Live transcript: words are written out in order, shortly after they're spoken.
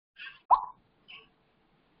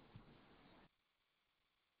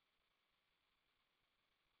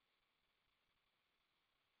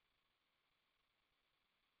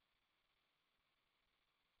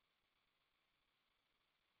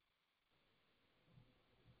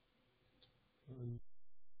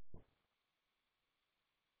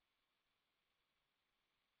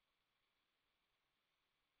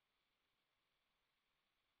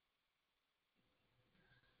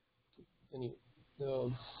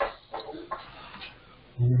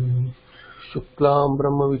शुक्लां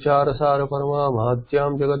ब्रह्म विचारसार परमामाद्यां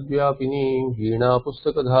जगद्व्यापिनीं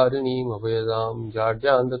वीणापुस्तकधारिणीम् अभयदां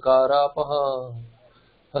जाड्यान्धकारापहां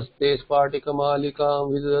हस्ते स्फाटिकमालिकां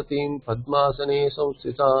विदधतीं पद्मासने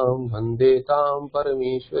संस्थितां वन्दे तां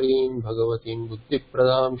परमेश्वरीं भगवतीं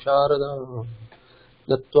बुद्धिप्रदां शारदां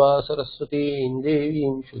दत्त्वा सरस्वतीं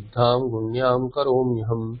देवीं शुद्धां गुण्यां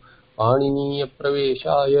करोम्यहं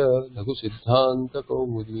पाणिनीयप्रवेशाय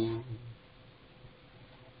लघुसिद्धान्तकौमुदीम्.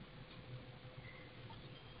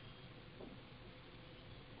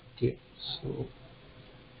 Okay, so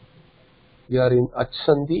we are in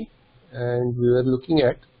AchSandhi and we were looking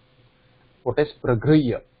at what is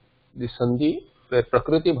Pragriya, the Sandhi where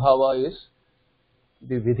Prakriti Bhava is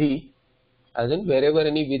the Vidhi, as in wherever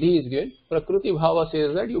any Vidhi is given, Prakriti Bhava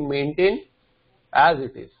says that you maintain as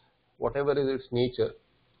it is, whatever is its nature.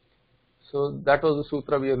 So that was the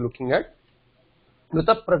sutra we are looking at.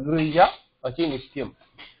 Pluta Pragriya Achi Nityam.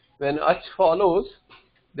 When Ach follows,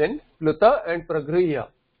 then Pluta and Pragriya.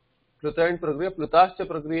 Pluta and Pragriya, Plutascha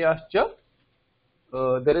Pragriyascha,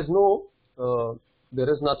 there is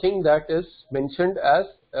nothing that is mentioned as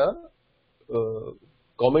a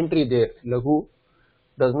commentary there. Laghu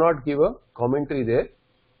does not give a commentary there.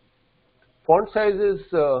 Font size is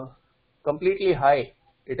completely high.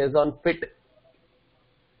 It is on fit.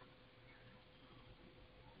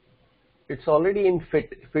 It's already in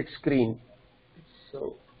fit screen.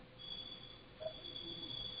 So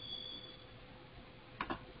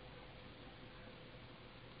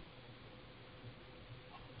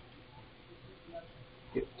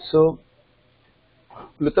so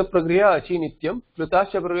Pluta Pragriya Achi Nityam,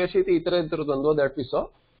 Plutascha Pragriyashiti Itara Dvandva that we saw,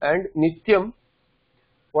 and Nityam,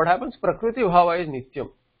 what happens? Prakriti Bhava is Nityam.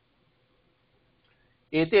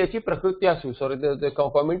 Ete Achi Prakrityasyu, sorry, the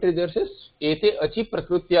commentary there says Ete Achi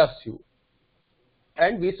Prakrityasyu.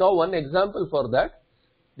 And we saw one example for that.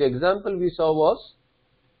 The example we saw was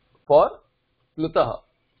for Plutaha.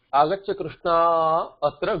 Agaccha Krishna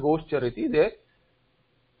Atra Goschariti. There,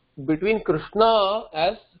 between Krishna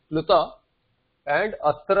as Pluta and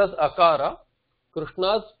Atra's Akara,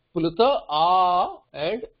 Krishna's Pluta A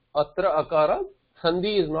and Atra Akara,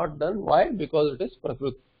 Sandhi is not done. Why? Because it is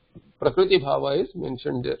Prakriti Bhava is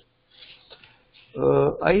mentioned there.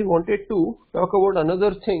 I wanted to talk about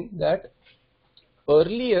another thing, that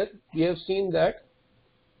earlier we have seen that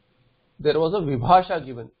there was a Vibhasha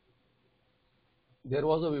given. There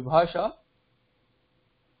was a Vibhasha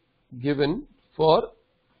given for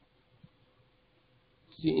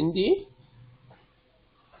in the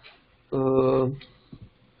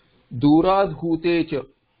Duradhutecha.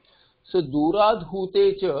 So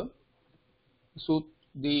Duradhutecha, so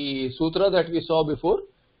the sutra that we saw before,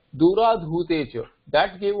 Duradhutecha,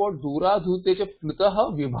 that gave what? Duradhutecha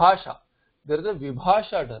Plutaha Vibhasha. There is a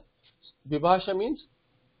Vibhasha done. Vibhasha means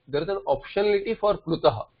there is an optionality for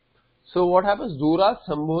Plutaha. So what happens? Durat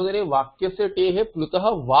Sambodhane Vakya se tehe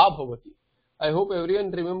Plutaha Va Bhavati. I hope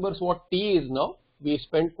everyone remembers what T is now. We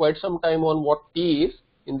spent quite some time on what T is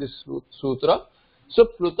in this sutra. So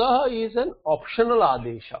Plutaha is an optional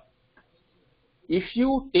Adesha. If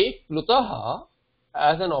you take Plutaha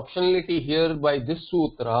as an optionality here by this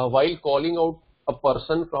sutra while calling out a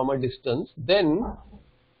person from a distance, then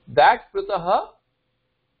that Plutaha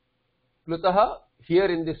here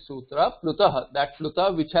in this sutra, Plutaha, that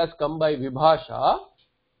Pluta which has come by Vibhasha,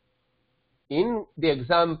 in the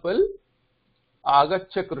example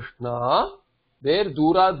Agaccha Krishna, there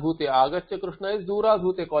Duradhute, Agaccha Krishna is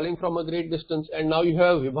Duradhute, calling from a great distance, and now you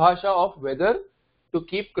have Vibhasha of whether to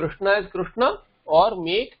keep Krishna as Krishna or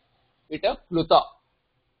make it a Pluta.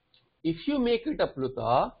 If you make it a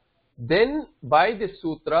Pluta, then by this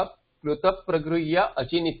sutra, Pluta Pragriya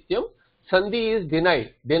Achi Nityam, Sandhi is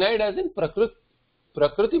denied. Denied as in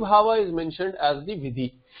Prakriti Bhava is mentioned as the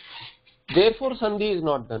Vidhi. Therefore, Sandhi is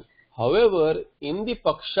not done. However, in the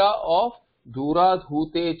Paksha of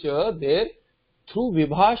Duradhutecha, there through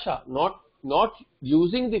Vibhasha, not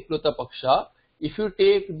using the Pluta Paksha, if you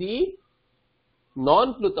take the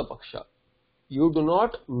non-Pluta Paksha, you do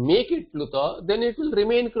not make it Pluta, then it will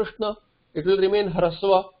remain Krishna, it will remain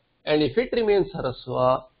Harasva, and if it remains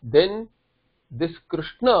Harasva, then this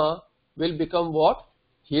Krishna will become what?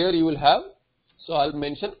 here you will have, so I'll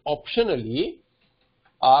mention optionally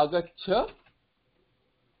Agaccha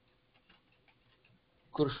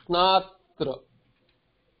Krishnatra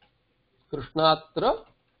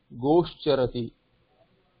Goscharati.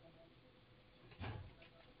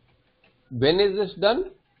 When is this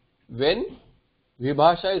done? When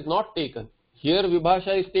Vibhasha is not taken. Here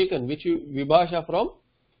Vibhasha is taken. Which Vibhasha from?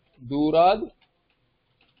 Durad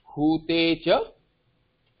Hutecha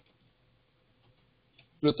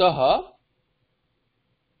Plutaha.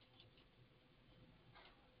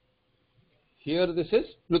 Here this is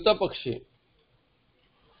Plutapakshe.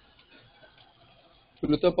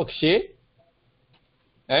 Plutapakshe,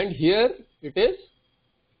 and here it is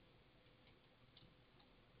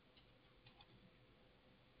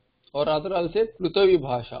or rather I'll say Pluta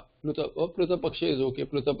Vibhasha. Plutapakshe is okay.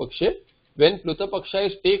 Plutapakshe, when Plutapaksha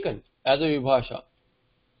is taken as a Vibhasha.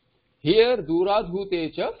 Here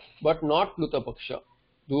Duradhutecha, but not Plutapaksha.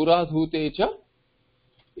 Duradhutecha,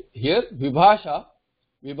 here Vibhasha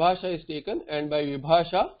is taken, and by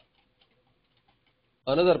Vibhasha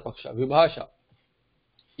another Paksha, Vibhasha.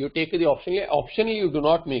 You take the optionally. Optionally you do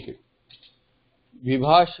not make it.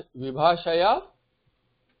 Vibhashaya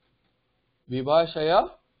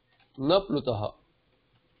na Plutaha.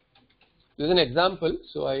 This is an example,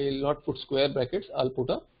 so I will not put square brackets. I'll put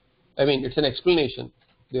it's an explanation.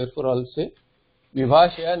 Therefore, I'll say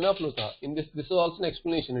Vibhashaya na Plutaha. In this is also an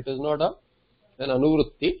explanation. It is not an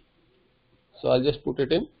anuvrutti. So I'll just put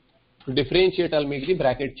it in. To differentiate, I'll make the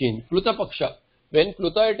bracket change. Pluta Paksha. When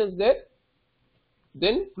Pluta it is there,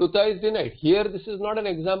 then Pluta is denied. Here this is not an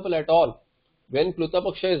example at all. When Pluta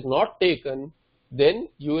Paksha is not taken, then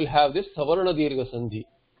you will have this Savarna Dirgha Sandhi.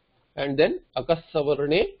 And then Akas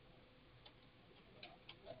Savarne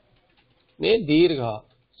ne Dirgha.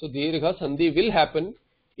 So Dirgha Sandhi will happen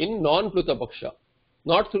in non-Pluta Paksha.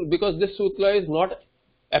 Not through, because this sutra is not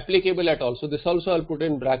applicable at all. So this also I'll put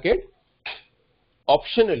in bracket.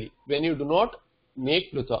 Optionally, when you do not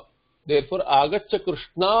make Pluta. Therefore, Agaccha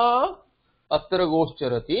Krishna Atra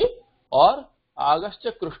Goscharati or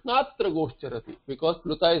Agaccha Krishnatra Goscharati. Because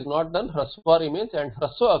Pluta is not done, Hrasva remains, and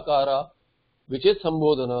Hrasva Akara, which is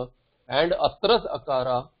Sambodhana, and Atras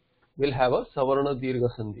Akara will have a Savarna Dirgha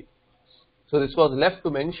Sandhi. So this was left to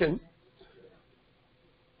mention.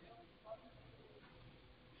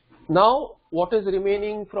 Now, what is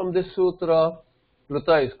remaining from this sutra?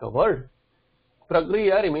 Pluta is covered.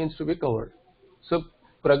 Pragriya remains to be covered. So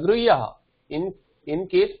Pragriya, in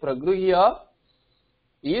case Pragriya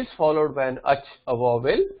is followed by an ach, a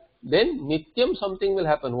vowel, then Nityam something will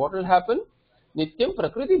happen. What will happen? Nityam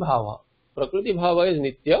Prakriti Bhava. Prakriti Bhava is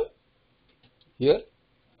Nitya. Here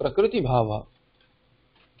Prakriti Bhava.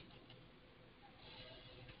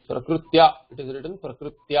 Prakritya. It is written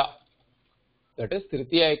Prakritya. That is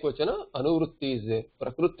Tritiya Ekvachana. Anuvrutti is there.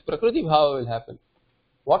 Prakriti Bhava will happen.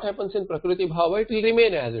 What happens in Prakriti Bhava? It will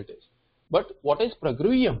remain as it is. But what is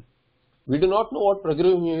Pragriyam? We do not know what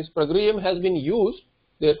Pragriyam is. Pragriyam has been used.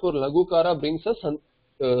 Therefore, Lagukara brings us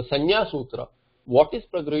Sanya Sutra. What is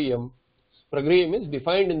Pragriyam? Pragriyam is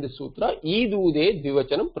defined in this sutra. Idude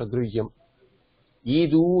Dvivachanam Pragriyam.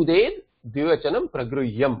 Idude Dvivachanam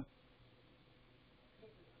Pragriyam.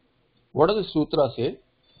 What does the sutra say?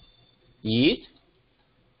 Eat,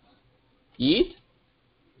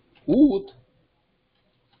 oot,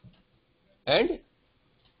 and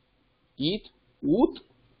eat, oot,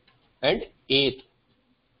 and ate.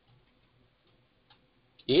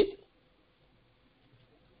 Ate.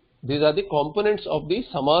 These are the components of the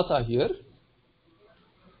samasa here.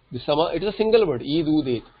 The sama, it is a single word. Eid, ood,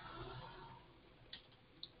 ate.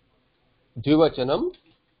 Dvivachanam,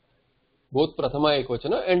 both Prathama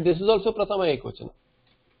Ekvachana, and this is also Prathama Ekvachana.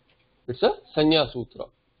 It's a Sanya Sutra.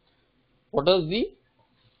 What does the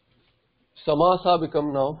samasa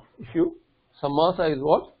become now? If you, samasa is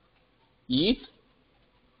what? Eat,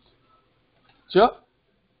 cha,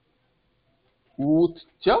 oot,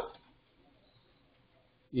 cha,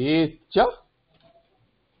 ate, cha,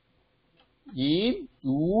 eat,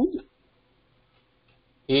 ood,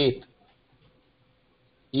 ate.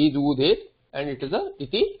 Eat, ood, ate, and it is a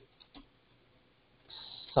iti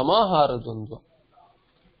samahara dvandva.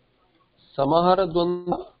 Samahara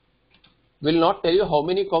dvandva will not tell you how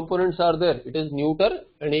many components are there. It is neuter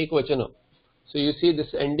and ekvachana. So you see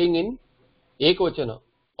this ending in ekvachana.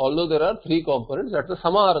 Although there are three components, that's the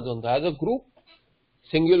samahara dvandva. As a group,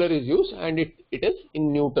 singular is used and it is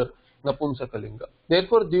in neuter, napumsakalinga.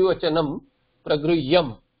 Therefore, dvivachanam,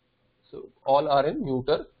 pragriyam. So all are in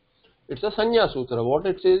neuter. It's a Sanya Sutra. What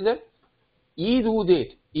it says that Eid, ood,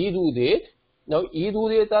 ate. Eid, ood, ate. Now Eid,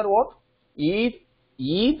 ood, ate are what? Eid,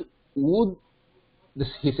 ood, This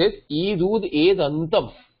he says idud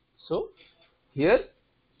edantam. So here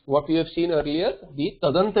what we have seen earlier, the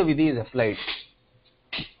tadanta vidhi is applied.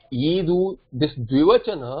 Idu, this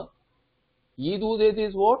dvivachana, idud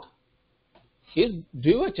is what? Is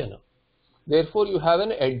dvivachana. Therefore you have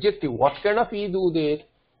an adjective. What kind of idud?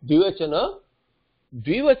 Dvivachana,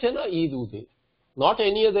 dvivachana idud, not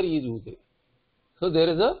any other idud. So there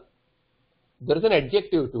is an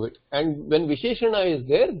adjective to it, and when visheshana is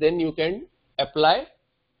there, then you can apply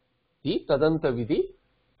the tadanta vidhi,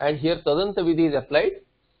 and here tadanta vidhi is applied.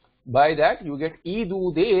 By that you get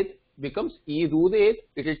iduded becomes iduded.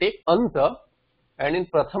 It will take anta, and in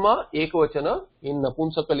prathama ekvachana, in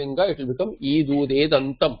napunsakalinga, it will become iduded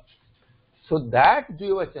antam. So that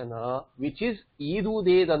dvivachana which is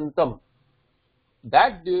iduded antam,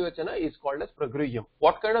 that dvivachana is called as pragriyam.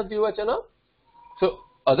 What kind of dvivachana? So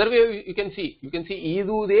other way you can see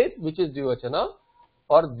iduded which is dvivachana,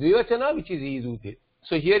 or dvivachana which is iduded.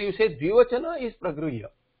 So here you say dvivachana is pragriyam.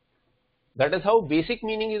 That is how basic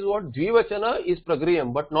meaning is what? Dvivachana is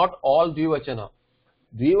pragriyam, but not all dvivachana.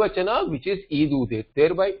 Dvivachana which is iduded.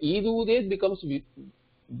 Thereby iduded becomes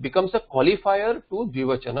a qualifier to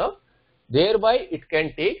dvivachana. Thereby it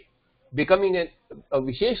can take, becoming a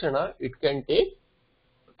visheshana, it can take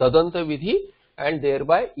tadanta vidhi, and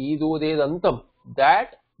thereby iduded antam.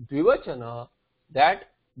 That dvivachana, that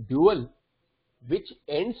dual which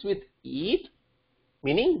ends with it,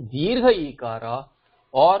 meaning dirgha ikara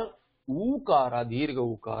or ukara,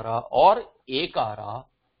 dirgha ukara, or ekara.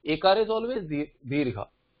 Ekara is always dirgha.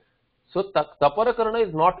 So taparakarana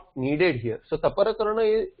is not needed here. So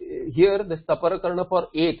taparakarana is here, this taparakarana for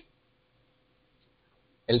eight.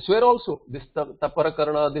 Elsewhere also this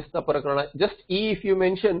taparakarana, just e if you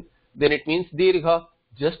mention, then it means dirgha.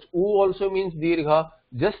 Just u also means dirgha.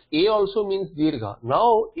 Just a also means dirgha.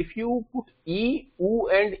 Now if you put e, u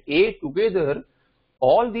and a together,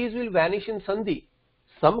 all these will vanish in sandhi.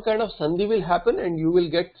 Some kind of sandhi will happen and you will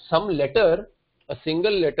get some letter, a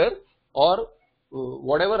single letter, or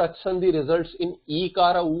whatever AchSandhi results in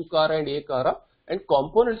ikara, ukara and ekara, and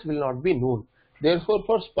components will not be known. Therefore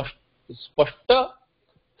for spashtartha,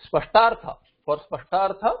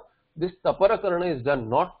 this taparakarana is done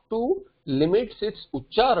not to limit its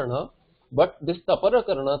ucharana, but this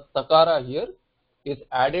taparakarana, takara here, is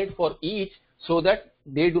added for each so that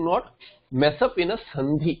they do not mess up in a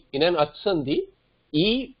sandhi. In an AchSandhi,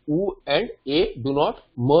 e, u and a do not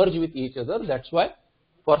merge with each other. That's why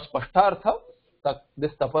for spashtartha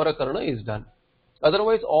this taparakarana is done.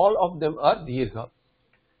 Otherwise all of them are dirgha.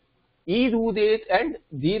 Idudet and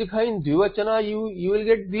dirgha in dvivachana, you will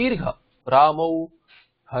get dirgha. Ramau,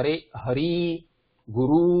 Hari,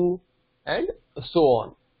 Guru, and so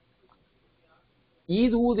on.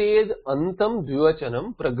 Iduded antam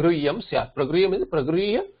dvivachanam pragriyam syat. Pragriyam is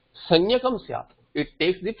pragriya sanyakam syat. It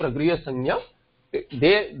takes the pragriya sanya.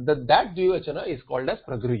 That dvivachana is called as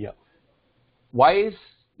pragriya. Why is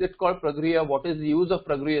it called pragriya? What is the use of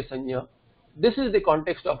pragriya sanya? This is the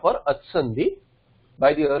context of our AchSandhi.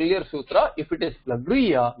 By the earlier sutra, if it is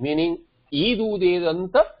pragriya, meaning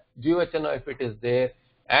idudedanta dvivachana, if it is there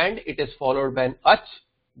and it is followed by an ach,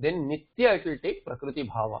 then nitya it will take prakriti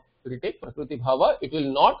bhava. It will take prakriti bhava. It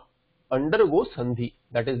will not undergo sandhi.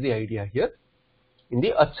 That is the idea here in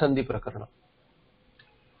the AchSandhi prakarana.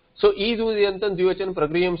 So idudedantam dvivachanam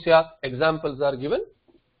pragriyam syat. Examples are given.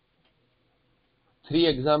 3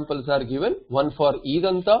 examples are given. One for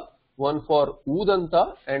idanta, one for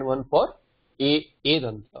udanta, and one for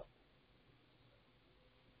edanta.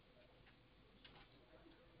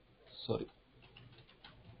 Sorry.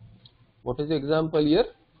 What is the example here?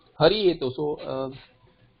 Hari eto. So,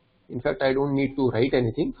 in fact, I don't need to write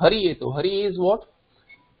anything. Hari eto. Hari is what?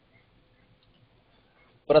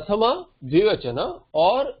 Prathama dvivachana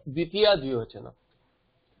or dvitiya dvivachana.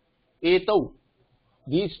 Etau.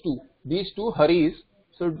 These two Haris.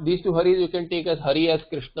 So, these two Haris you can take as Hari as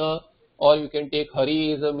Krishna, or you can take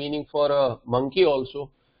Hari is a meaning for a monkey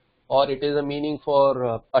also, or it is a meaning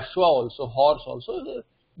for Ashwa also, horse also.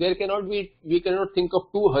 There cannot be, we cannot think of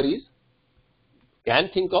two Haris. Can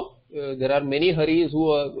think of, there are many Haris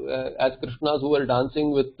who are as Krishnas who are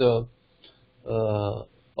dancing with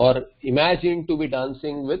or imagined to be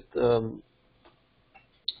dancing with the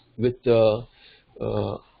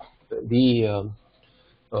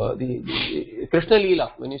Krishna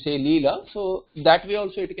Leela. When you say Leela, so that way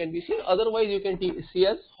also it can be seen. Otherwise you can see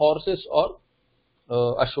as horses or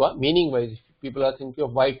Ashwa, meaning wise. People are thinking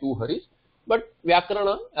of why two Haris. But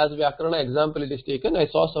Vyakarana, as Vyakarana example it is taken, I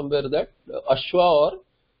saw somewhere that Ashwa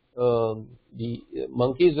or the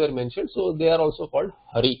monkeys were mentioned, so they are also called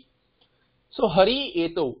Hari. So Hari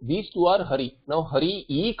Eto, these two are Hari. Now Hari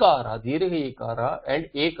Ekara, Dirgha Ekara and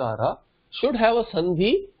Ekara should have a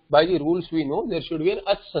Sandhi. By the rules we know there should be an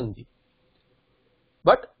AchSandhi.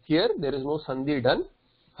 But here there is no Sandhi done.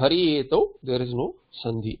 Hari Eto, there is no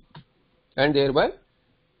Sandhi. And thereby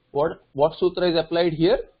what sutra is applied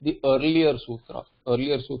here? The earlier sutra.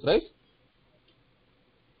 Earlier sutra is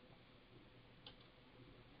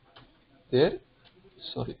there.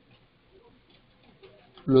 Sorry.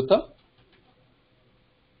 Pluta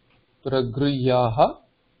Pragriyaha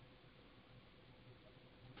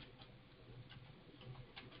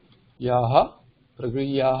Yaha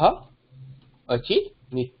Pragriyaha Achi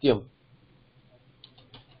Nityam.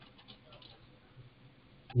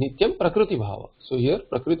 Nityam Prakriti Bhava. So here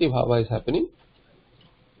Prakriti Bhava is happening.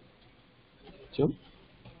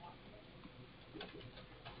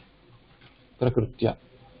 Prakritya.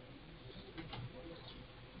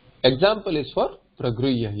 Example is for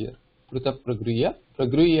Pragriya here. Pruta Pragriya.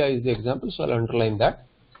 Pragriya is the example, so I'll underline that.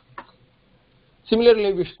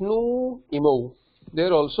 Similarly, Vishnu Imau.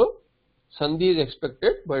 There also Sandhi is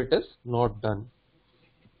expected, but it is not done.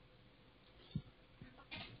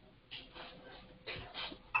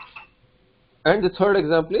 And the third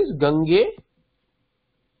example is Gange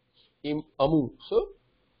Amu. So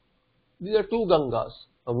these are two Gangas.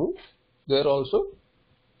 Amu. There also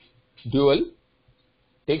dual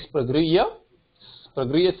takes Pragriya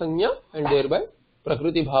Sanya, and thereby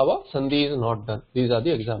Prakriti Bhava, Sandhi is not done. These are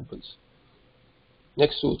the examples.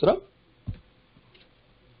 Next sutra.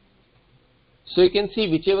 So you can see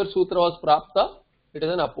whichever sutra was Prapta, it is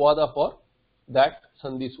an Apvada for that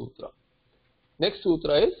Sandhi sutra. Next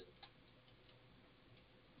sutra is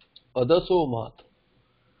Adaso Mat.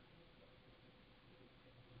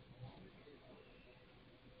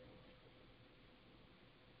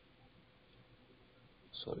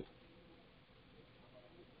 Sorry.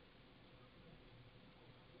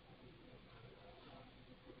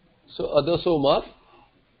 So Adaso Mat.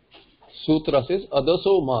 Sutra says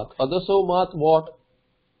Adaso Mat. Adaso Mat what?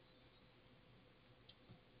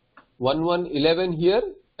 1111 here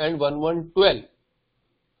and 1112.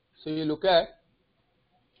 So you look at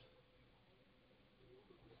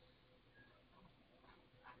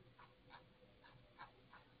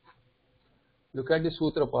the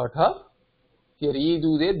Sutra Patha. Here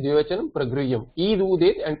Idudet Dvivachanam Pragriyam.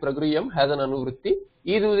 Idudet and Pragriyam has an Anuvritti.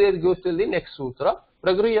 Idudet goes till the next Sutra.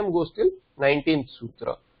 Pragriyam goes till 19th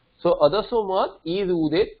Sutra. So Adasomat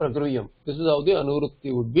Idudet Pragriyam. This is how the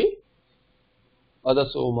Anuvritti would be.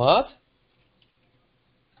 Adasomat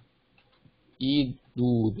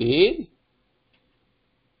Idudet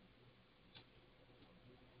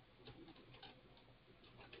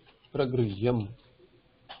Pragriyam.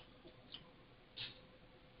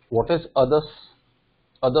 What is Adas?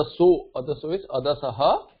 Adaso. Adaso is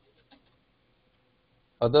Adasaha.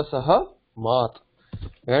 Adasaha Mat.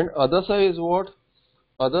 And Adasa is what?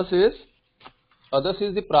 Adas is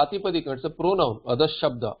the Pratipadika. It's a pronoun. Adas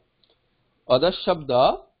Shabda. Adas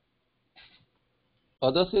Shabda.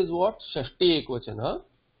 Adas is what? Shashti Ekvachana.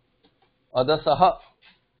 Adasaha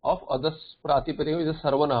of Adas Pratipadika is a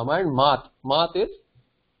Sarvanama, and Mat is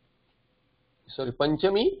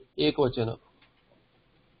Panchami Ekvachana.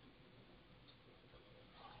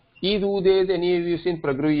 Idudet, any of you seen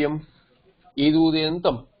Pragriyam?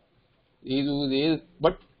 Idudentam. Idudet,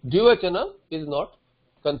 but Dvivachana is not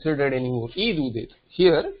considered anymore. Idudet.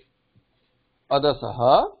 Here,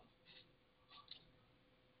 Adasaha,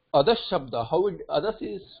 Adas Shabda. Adas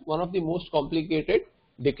is one of the most complicated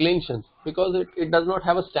declensions because it does not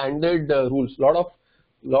have a standard rules. Lot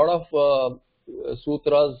of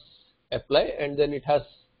sutras apply, and then it has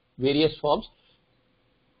various forms.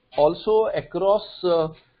 Also across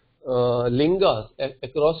lingas,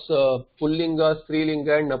 across Pullinga,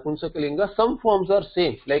 Strilinga and Napumsakalinga, some forms are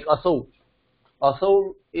same, like Asau.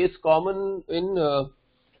 Asau is common in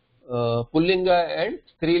Pullinga and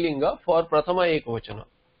Strilinga for Prathama Ekvachana.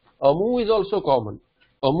 Amu is also common.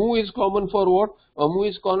 Amu is common for what? Amu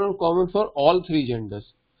is common for all three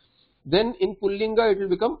genders. Then in Pullinga it will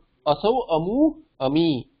become Asau Amu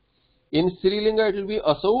Ami. In Strilinga it will be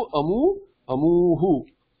Asau Amu Amuhu.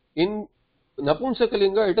 In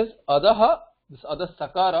Napumsakalinga it is Adaha. This Adas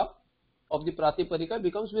Sakara of the Pratipadika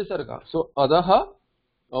becomes Visarga. So Adaha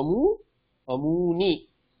Amu Amuni.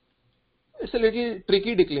 It's a little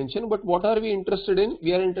tricky declension, but what are we interested in?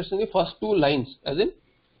 We are interested in the first two lines, as in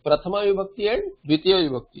Prathama Vibhakti and Dvitiya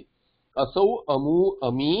Vibhakti. Asau Amu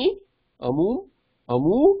Ami Amu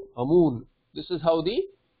Amu Amun. This is how the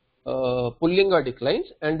Pullinga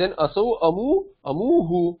declines, and then Asau Amu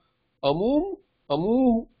Amuhu Amum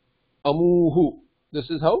Amu Amuhu. This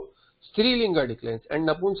is how Strilinga declines, and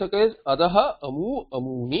Napunsaka is Adaha Amu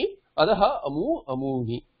Amuni, Adaha Amu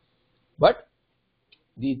Amuni. But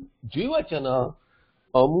the Dvivachana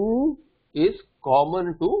Amu is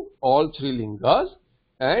common to all three lingas,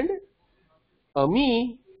 and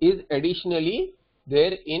Ami is additionally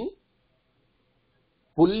there in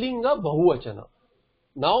Pullinga Bahuvachana.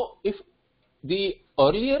 Now, if the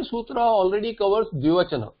earlier sutra already covers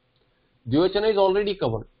Dvivachana, Dvivachana is already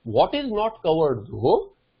covered. What is not covered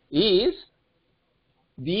though is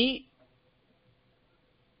the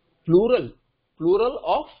plural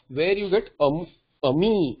of where you get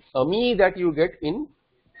ami that you get in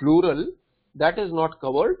plural, that is not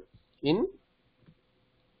covered in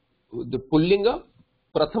the Pullinga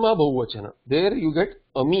Prathama Bahuvachana. There you get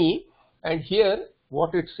ami, and here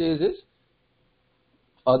what it says is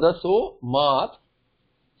Adaso Mat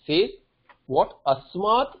says what?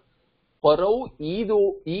 Asmat Parau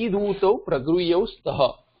Idutau Pragruyau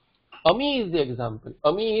Staha. Ami is the example.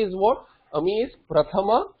 Ami is what? Ami is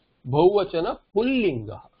Prathama Bahuvachana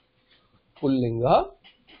Pullinga.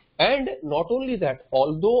 And not only that,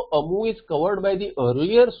 although Amu is covered by the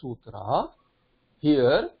earlier sutra,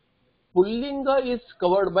 here Pullinga is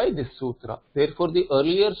covered by this sutra. Therefore, the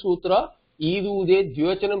earlier sutra Idude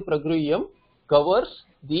Dvivachanam Pragruyam covers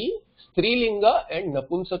the Strilinga and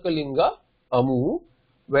Napunsakalinga Amu,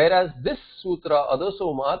 whereas this sutra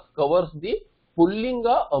Adasomat covers the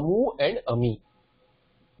Pullinga Amu and Ami.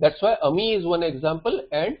 That's why Ami is one example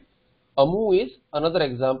and Amu is another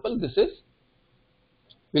example. This is,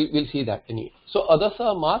 we'll see that anyway. So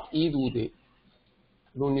Adasa Mat Idude.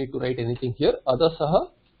 Don't need to write anything here. Adasaha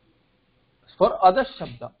for Adas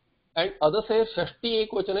Shabda, and Adas here Shashti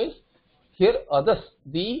Ekvachana is here Adas,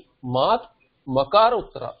 the Mat Makara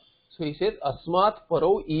Uttara. So he says Asmat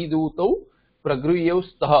Parau Idutau Pragruyau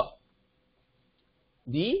Staha.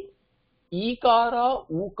 The Ikara,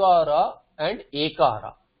 Ukara and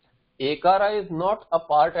Ekara. Ekara is not a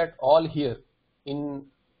part at all here in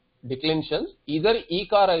declensions. Either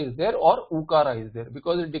Ikara is there or Ukara is there,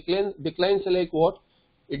 because it declines like what?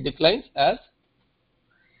 It declines as,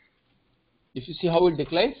 if you see how it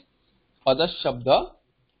declines, Adas Shabda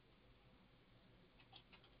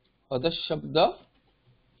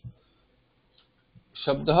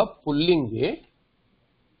Shabda Pullinge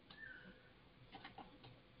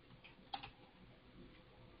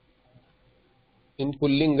in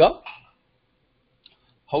Pullinga.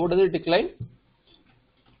 How does it decline?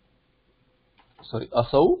 Sorry,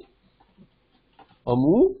 Asau,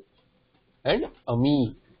 Amu and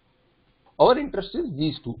Ami. Our interest is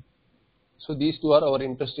these two. So these two are our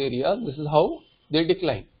interest areas. This is how they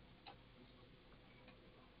decline.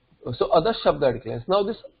 So Adas Shabda declines. Now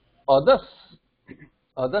this Adas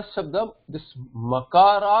Shabda, this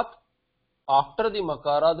Makarat, after the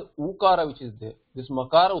Makara, the Ukara which is there, this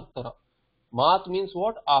Makara Uttara. Mat means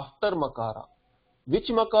what? After Makara. Which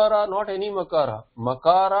Makara? Not any Makara.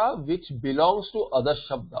 Makara which belongs to Adas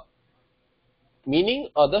Shabda. Meaning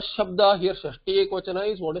Adas Shabda here Shashti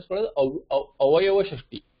Ekvachana is what is called as Avayava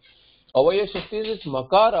Shashti. Avayava Shashti is this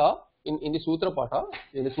Makara in the Sutra Patha.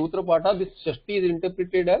 In the Sutra Patha, this Shashti is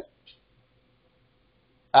interpreted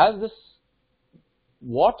as this,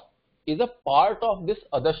 what is a part of this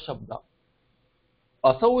Adas Shabda.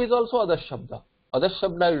 Asau is also Adas Shabda. Adas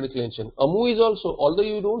Shabda declension. Amu is also, although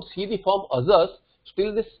you don't see the form Adas,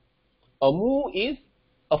 still this Amu is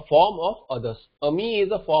a form of Adas. Ami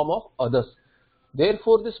is a form of Adas.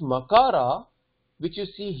 Therefore, this Makara which you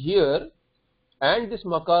see here and this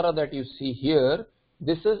Makara that you see here,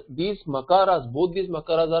 these Makaras, both these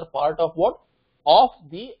Makaras are part of what? Of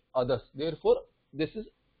the Adas. Therefore, this is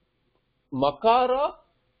Makara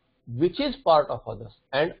which is part of Adas,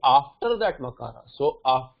 and after that Makara. So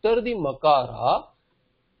after the Makara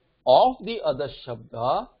of the Adas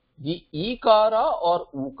Shabda, the Ikara or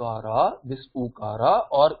Ukara, this Ukara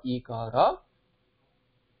or Ikara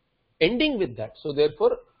ending with that. So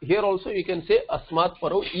therefore here also you can say Asmat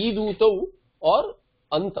Parau Idutau or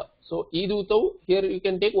Anta. So Idutau, here you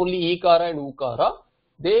can take only Ikara and Ukara.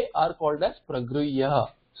 They are called as Pragruyya.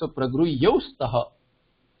 So Pragruyaustaha.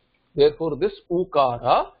 Therefore this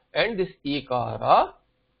Ukara and this Ikara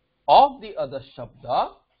of the Adas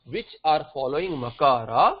Shabda which are following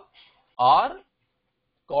Makara are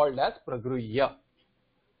called as Pragruyya.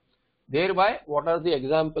 Thereby, what are the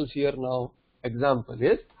examples here now? Example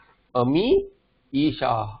is Ami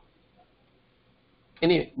Isha.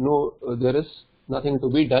 Anyway, no, there is nothing to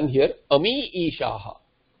be done here. Ami Ishaha.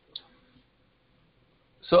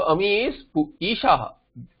 So Ami is Ishaha.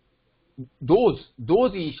 Those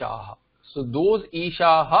Ishaha. So those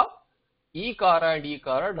Ishaha, Ikara and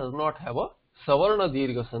Ikara does not have a Savarna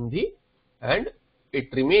Dirgha Sandhi, and it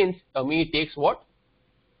remains, ami takes what?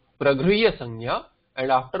 Pragriya Sanya,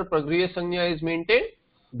 and after Pragriya Sanya is maintained,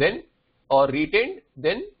 then or retained,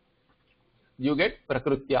 then you get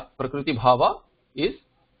Prakritya. Prakriti Bhava is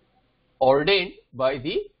ordained by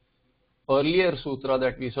the earlier sutra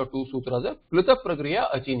that we saw, 2 sutras, Plita Pragriya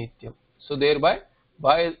Achinityam. So thereby,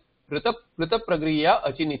 by Plita Pragriya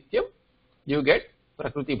Achinityam, you get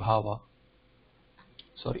Prakriti Bhava.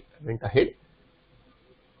 Sorry, I went ahead.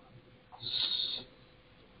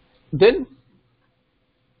 Then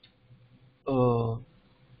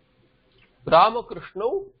Ramakrishna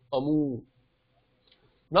Amu.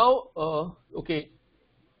 Now, okay,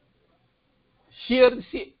 here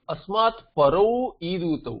see Asmat Parau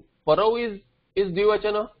Idutau. Parau is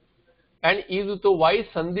Dvivachana, and Idutau. Why is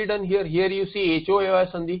Sandhi done here? Here you see HO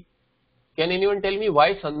Sandhi. Can anyone tell me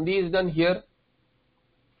why Sandhi is done here?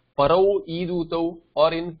 Parau Idutau,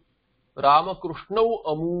 or in Ramakrishna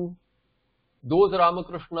Amu, those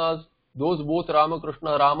Ramakrishnas, those both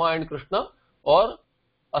Ramakrishna, Rama and Krishna, or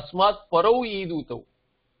Asmat Parau Idutau.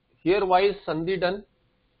 Here why is Sandhi done?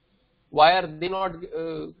 Why are they not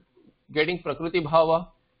getting Prakriti Bhava?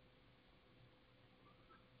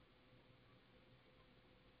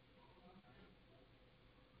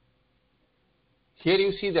 Here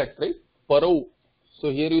you see that, right? Parau.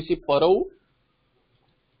 So here you see Parau,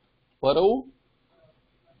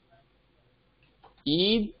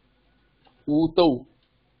 Id, Utau.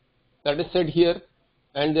 That is said here.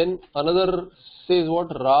 And then another says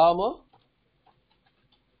what? Rama,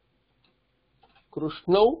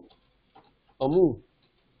 Krishna, Amu.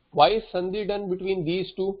 Why is Sandhi done between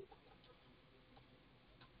these two?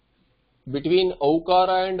 Between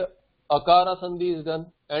Aukara and Akara Sandhi is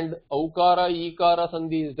done, and Aukara, Ikara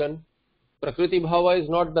Sandhi is done. Prakriti Bhava is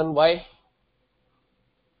not done. Why?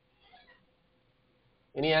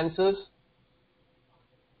 Any answers?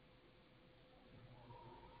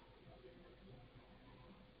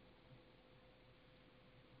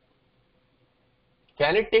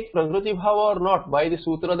 Can it take Prakriti Bhava or not by the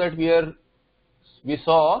sutra that we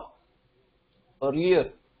saw earlier?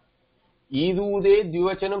 Idude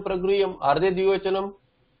Dvivachanam Pragriyam. Are they Dvivachanam?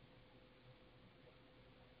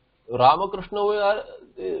 Ramakrishna,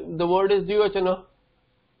 the word is Dvivachana,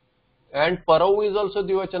 and Parau is also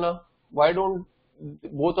Dvivachana. Why don't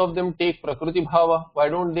both of them take Prakriti Bhava? Why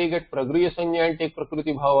don't they get Pragriya Sanya and take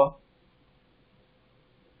Prakriti Bhava?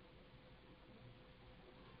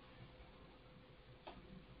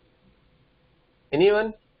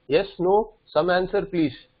 Anyone? Yes, no? Some answer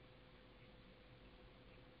please.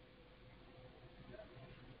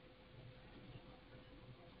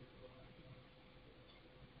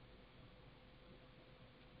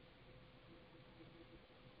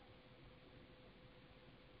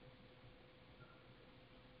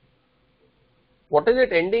 What is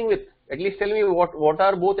it ending with? At least tell me what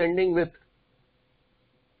are both ending with?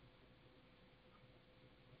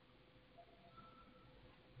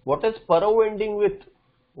 What is Parau ending with?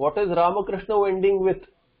 What is Ramakrishna ending with?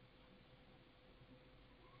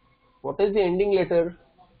 What is the ending letter?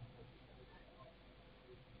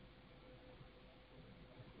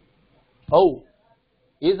 Au.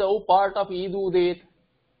 Is Au part of Idudet?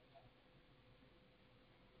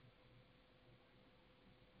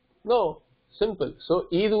 No. Simple. So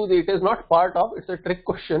Idudet is not part of. It's a trick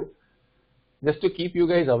question just to keep you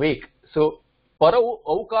guys awake. So Parau,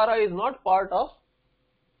 Aukara is not part of.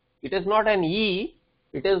 It is not an E,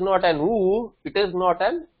 it is not an U, it is not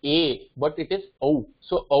an A, but it is O.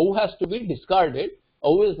 So O has to be discarded.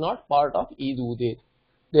 O is not part of Idudet.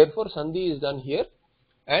 Therefore Sandhi is done here.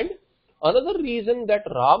 And another reason that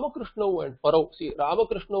Ramakrishna and Parau, see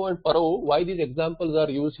Ramakrishna and Parau, why these examples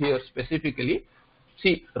are used here specifically.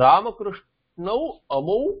 See Ramakrishna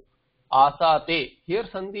Amau Asate. Here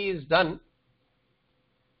Sandhi is done.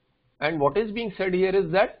 And what is being said here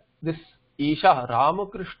is that this Isha,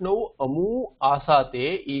 Ramakrishna Amu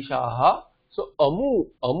Asate Ishaha. So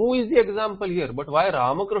Amu is the example here, but why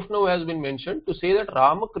Ramakrishna has been mentioned? To say that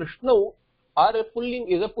Ramakrishna are a pulling,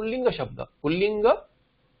 is a Pullinga Shabda. Pullinga,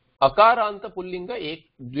 Akaranta Pullinga ek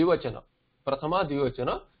Dvivachana, Prathama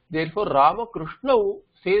Dvivachana. Therefore Ramakrishna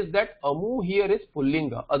says that Amu here is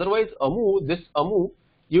Pullinga. Otherwise Amu, this Amu,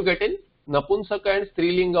 you get in Napunsaka and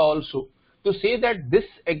Strilinga also. To say that this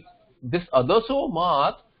Adaso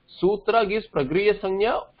Mat Sutra gives Pragriya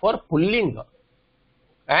Sanya for Pullinga,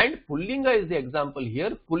 and Pullinga is the example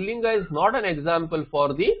here. Pullinga is not an example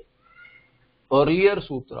for the earlier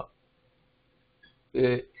Sutra.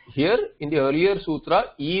 Here in the earlier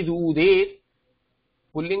Sutra, Idudet,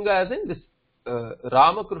 Pullinga as in this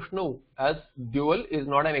Ramakrishna as dual is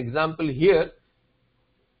not an example here.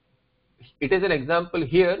 it is an example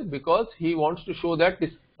here because he wants to show that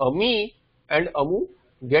this ami and amu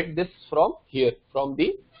get this from here, from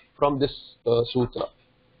this sutra.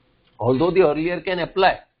 Although the earlier can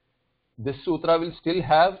apply, this sutra will still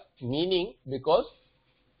have meaning because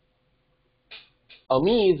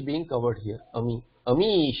ami is being covered here, ami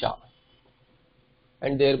isha,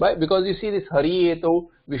 and thereby, because you see this hari eto,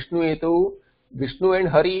 Vishnu and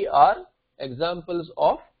hari are examples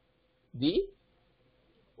of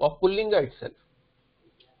Pullinga itself.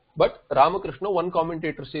 But Ramakrishna, one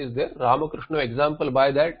commentator says there, Ramakrishna example,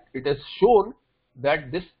 by that it is shown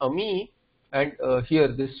that this ami and here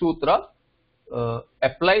this sutra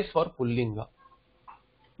applies for Pullinga.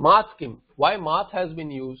 Math kim, why math has been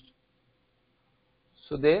used?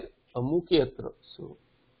 So there amuki atra. So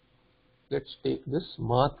let's take this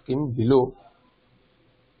math kim below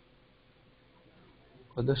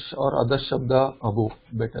adash or adash shabda above,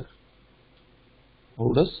 better.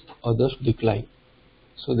 How does adash decline?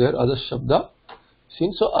 So there adash shabda,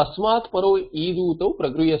 since so asmat paro idutau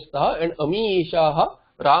pragriyastha and ami ishaha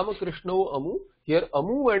Ramakrishna amu, here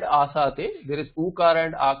amu and asate, there is ukara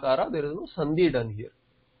and akara, there is no sandhi done here.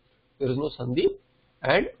 There is no sandhi.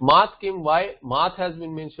 And math kim, why math has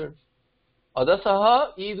been mentioned?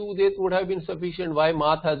 Adasaha idudet would have been sufficient. Why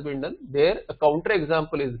math has been done? There a counter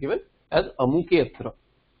example is given as amuke atra.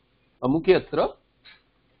 Amuke atra.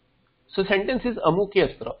 So sentence is amuke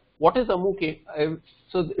atra. What is amuke?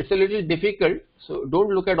 So it's a little difficult. So don't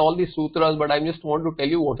look at all these sutras, but I just want to tell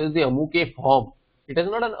you what is the amuke form. It is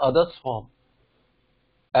not an others form.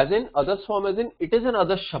 As in others form, as in it is an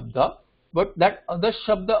others shabda, but that others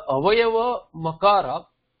shabda avayava makara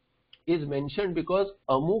is mentioned because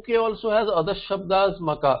amuke also has others shabdas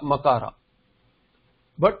makara.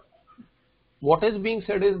 But what is being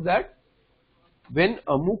said is that when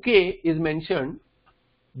amuke is mentioned,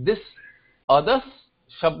 this others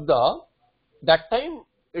shabda, that time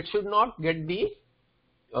it should not get the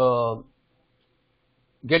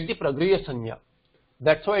pragriya sanya.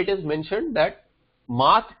 That's why it is mentioned that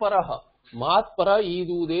math para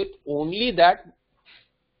idudet, only that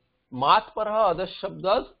math para others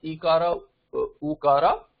shabdas ikara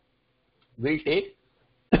ukara will take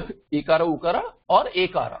ikara ukara or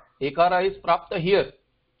ekara. Ekara is prapta here,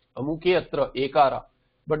 amuke atra ekara,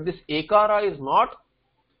 but this ekara is not,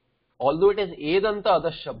 although it is edanta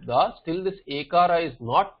others shabda, still this ekara is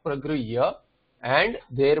not pragriya, and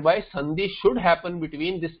thereby sandhi should happen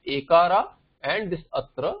between this ekara and this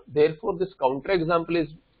atra. Therefore this counter example is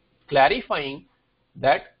clarifying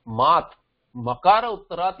that math makara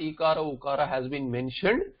uttarat ikara ukara has been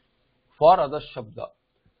mentioned for others shabda.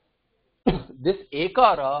 This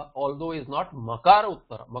ekara, although is not makara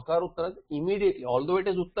uttara is immediately, although it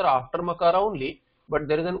is uttara after makara only, but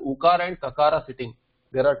there is an ukara and kakara sitting.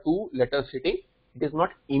 There are two letters sitting. It is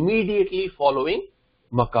not immediately following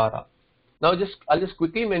makara. Now I'll just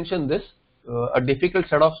quickly mention this, a difficult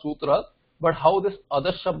set of sutras, but how this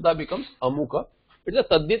other shabda becomes amuka. It's a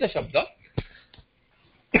taddita shabda.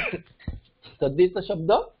 Taddita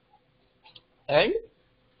shabda and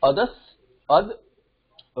others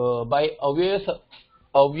by avyaya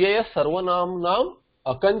sarvanamnam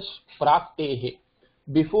akanch praktehe.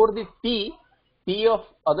 Before the T of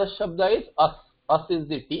other shabda is us. Us is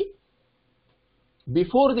the T.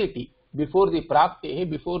 Before the praktehe,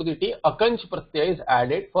 before the T, akanch pratyaya is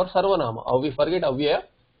added for sarvanama. We forget avyaya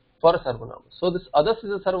for sarvanama. So this others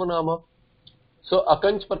is a sarvanama. So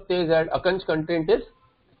akanch pratyaya is added. Akanch content is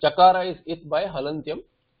chakara is it by halantyam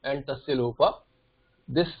and tasya lopa.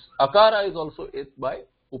 This akara is also it by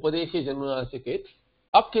upadeshi janmanasya it.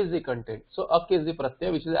 Ak is the content. So ak is the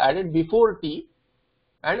pratyaya which is added before T,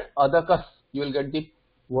 and adakas, you will get the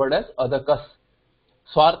word as adakas.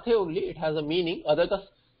 Swarthe only, it has a meaning. Adakas,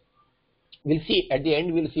 we'll see at the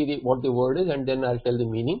end, we'll see what the word is, and then I'll tell the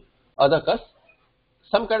meaning. Adakas,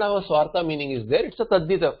 some kind of a swartha meaning is there. It's a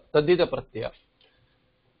taddita pratyaya.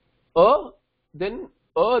 Then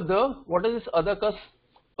what is this adakas?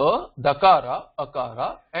 Dakara,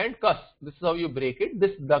 akara and kas. This is how you break it.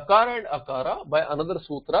 This dakara and akara by another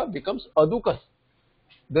sutra becomes adukas.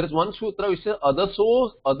 There is one sutra which says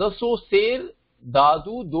adaso ser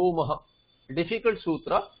dadu domaha. Difficult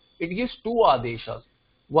sutra. It gives two adeshas.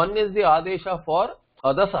 One is the adesha for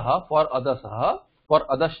adasaha, for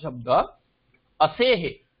adash shabda.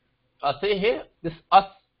 Asehe, this as,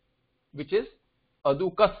 which is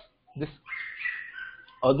adukas. This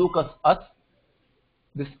adukas as.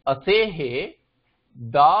 This asehe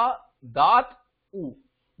dat u.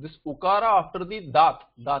 This ukara after the dat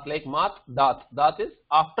like math dat is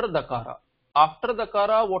after dakara. After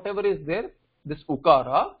dakara, whatever is there, this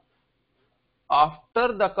ukara.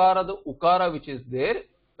 After dakara, the ukara which is there,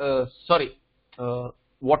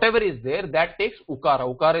 whatever is there, that takes ukara.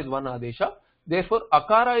 Ukara is one adesha. Therefore,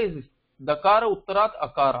 akara is dakara uttarat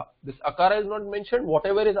akara. This akara is not mentioned.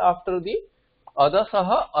 Whatever is after the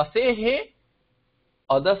adasaha asehe,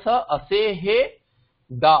 adasa asehe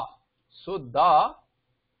da. So da,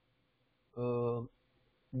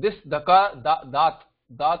 this dakar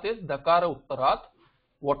dat is dakara uttarat.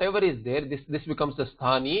 Whatever is there, this becomes the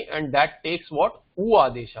sthani, and that takes what? U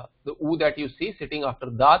adesha. The u that you see sitting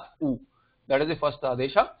after dat, u. That is the first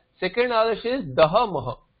adesha. Second adesha is daha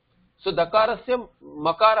maha. So dakarasya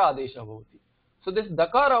makara adesha bhavati. So this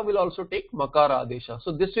dakara will also take makara adesha.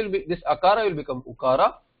 So this akara will become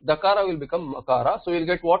ukara, dakara will become makara. So you will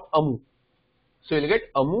get what? Amu. So you will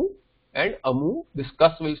get amu and amu. This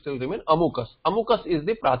kas will still remain amukas. Amukas is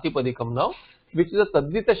the pratipadikam now, which is a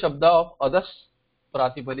tadvita shabda of adas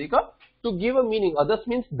pratipadika to give a meaning. Adas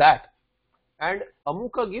means that, and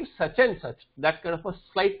amuka gives such and such. That kind of a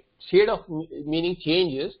slight shade of meaning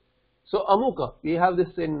changes. So amuka, we have this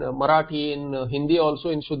in Marathi, in Hindi also.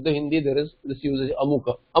 In Shuddha Hindi there is this usage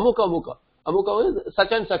amuka. Amuka is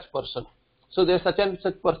such and such person. So there is such and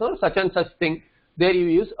such person or such and such thing. There you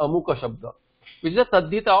use amuka shabda, which is a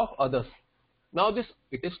tadvita of adas. Now this,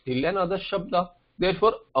 it is still an adas shabda.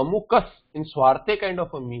 Therefore amukas in swarte kind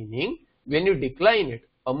of a meaning, when you decline it,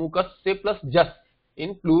 amukas say plus jas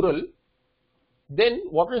in plural, then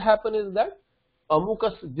what will happen is that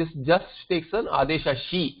amukas, this jas takes an adesha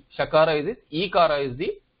shi. Shakara is it, ikara is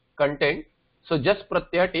the content. So jas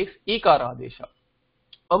pratyaya takes ikara adesha.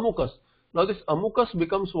 Amukas. Now this amukas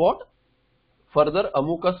becomes what? Further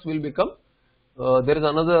amukas will become, there is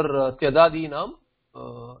another tyadadi nam.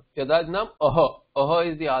 Tyadadi nam aha. Aha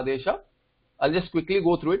is the adesha. I'll just quickly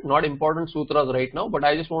go through it. Not important sutras right now, but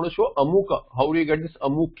I just want to show amuka. How do you get this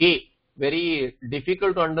amuke? Very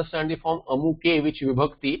difficult to understand the form amuke, which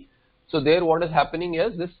vibhakti. So there what is happening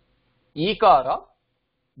is this ikara,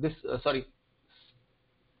 this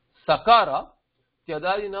sakara,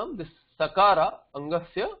 tyadadinam, this sakara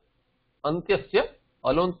angasya antyasya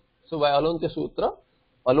alon. So by alontya sutra,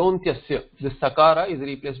 alontyasya, this sakara is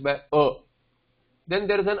replaced by a. Then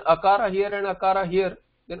there is an akara here and akara here.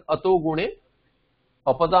 Then ato gune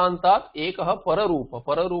apadantat ekah pararupa.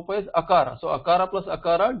 Pararupa is akara. So akara plus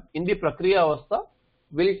akara in the prakriya avastha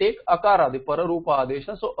will take akara, the pararupa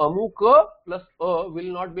adesha. So amuka plus a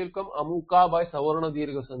will not become amuka by savarna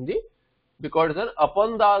dirgha sandhi, because it is an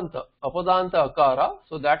apadanta akara.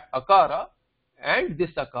 So that akara and this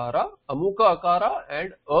akara, amuka akara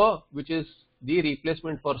and a, which is the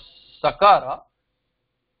replacement for sakara,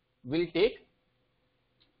 will take.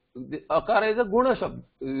 The akara is a guna shabd,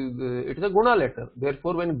 it is a guna letter.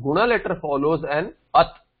 Therefore when guna letter follows an at,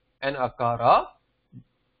 an akara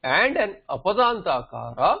and an apadanta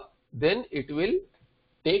akara, then it will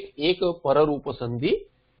take eka pararupa sandhi,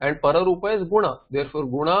 and pararupa is guna. Therefore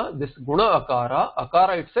guna, this guna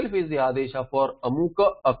akara itself is the adesha for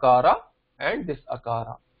amuka akara and this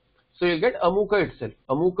akara. So you get amuka itself.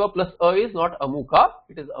 Amuka plus a is not amuka,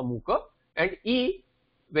 it is amuka. And e,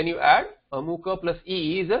 when you add amuka plus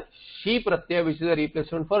e, is a shi pratyaya, which is a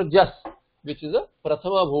replacement for jas, which is a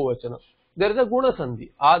prathama bhuvachana. There is a guna sandhi,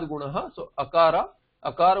 ad gunaha. So akara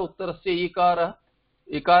uttarasya ikara,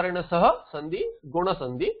 ikarena saha sandhi, guna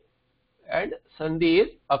sandhi, and sandhi is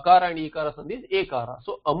akara and ikara sandhi is ekara.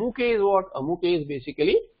 So amuke is what? Amuke is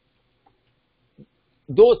basically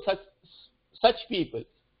those such people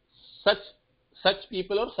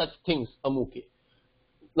or such things, amuke.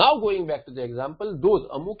 Now going back to the example, those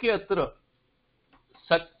amuke atra,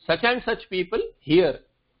 such and such people here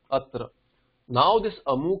atra. Now this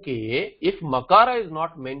amuke, if makara is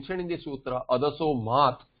not mentioned in the sutra, adaso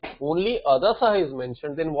mat, only adasa is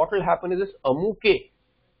mentioned, then what will happen is this amuke,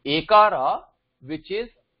 ekara, which is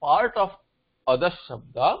part of adas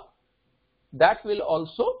shabda, that will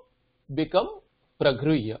also become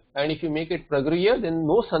pragriya. And if you make it pragriya, then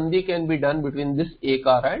no sandhi can be done between this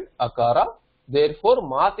ekara and akara. Therefore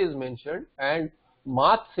mat is mentioned, and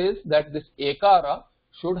mat says that this ekara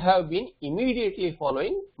should have been immediately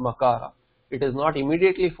following makara. It is not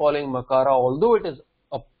immediately following makara, although it is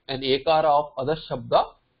an ekara of adas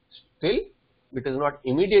shabda, still it is not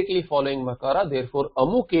immediately following makara. Therefore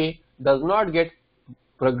amuke does not get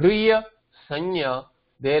pragriya sanya,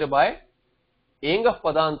 thereby engah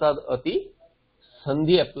padantad ati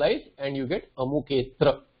sandhi applies and you get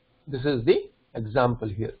amuketra. This is the example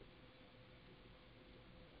here.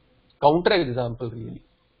 Counter example really.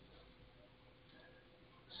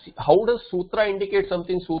 How does sutra indicate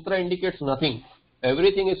something? Sutra indicates nothing.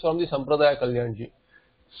 Everything is from the Sampradaya Kalyanji.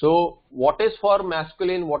 So what is for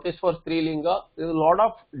masculine, what is for Strilinga? There is a lot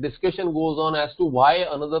of discussion goes on as to why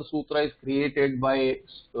another sutra is created by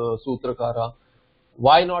Sutrakara,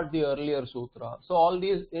 why not the earlier sutra. So all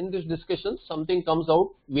these, in this discussion something comes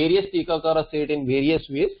out, various Tikakara say it in various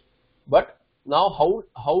ways, but now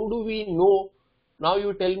how do we know? Now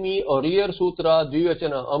you tell me earlier sutra,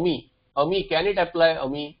 Dvivachana, Ami, can it apply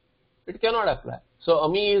Ami? It cannot apply. So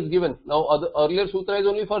Ami is given. Now earlier sutra is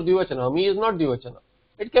only for Dvivachana, Ami is not Dvivachana.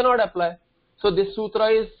 It cannot apply. So this sutra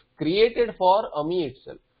is created for Ami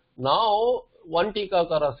itself. Now one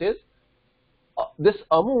Tikakara says, this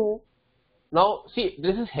Amu, now see,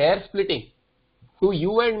 this is hair splitting. To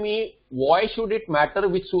you and me, why should it matter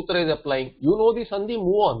which sutra is applying? You know the Sandhi,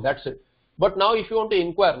 move on, that's it. But now if you want to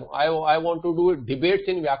inquire, I want to do debates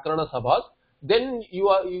in Vyakarana Sabhas, then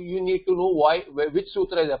you need to know which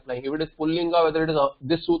sutra is applying. If it is Pullinga, whether it is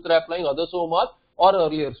this sutra applying, other somas, or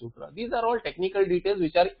earlier sutra. These are all technical details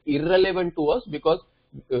which are irrelevant to us, because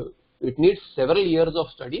it needs several years of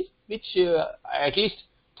studies, which at least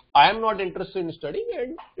I am not interested in studying,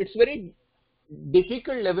 and it's very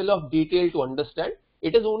difficult level of detail to understand.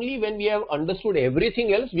 It is only when we have understood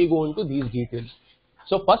everything else we go into these details.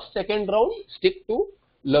 So first, second round, stick to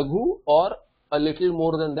Laghu or a little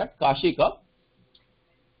more than that, Kashika.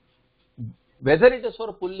 Whether it is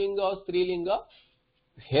for Pullinga or Strilinga,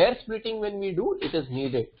 hair splitting when we do, it is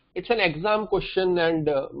needed. It's an exam question, and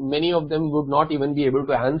many of them would not even be able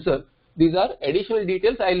to answer. These are additional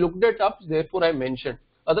details. I looked it up, therefore I mentioned.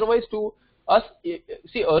 Otherwise, to us,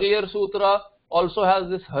 see, earlier sutra also has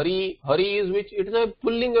this Hari. Hari is which? It is a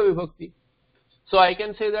Pullinga Vibhakti. So I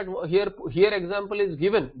can say that here example is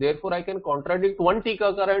given. Therefore, I can contradict one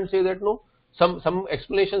Tikakara and say that no, some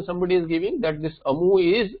explanation somebody is giving that this Amu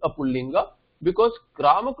is a Pullinga because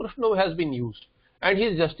Ramakrishna has been used. And he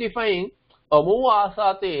is justifying Amu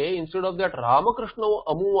Asate, instead of that Ramakrishna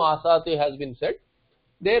Amu Asate has been said.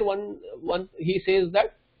 There he says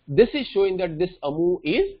that this is showing that this Amu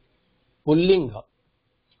is Pullinga.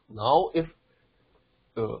 Now if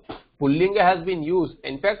Pullinga has been used,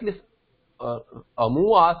 in fact this Amu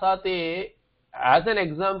Asate as an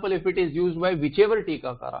example, if it is used by whichever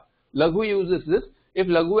Tikakara, Laghu uses this. If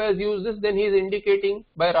Laghu has used this, then he is indicating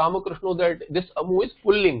by Ramakrishna that this Amu is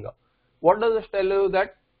Pullinga. What does this tell you?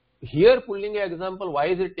 That here Pullinga example, why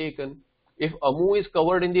is it taken? If Amu is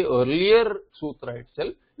covered in the earlier sutra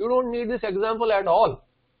itself, you don't need this example at all.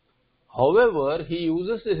 However, he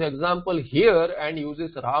uses this example here and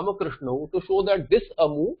uses Ramakrishna to show that this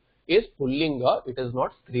Amu is Pullinga, it is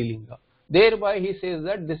not Strilinga. Thereby he says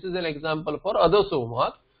that this is an example for other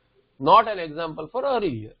somas, not an example for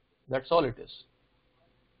earlier. That's all it is.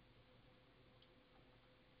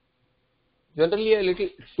 Generally, a little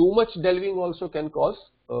too much delving also can cause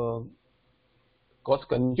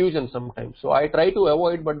confusion sometimes. So I try to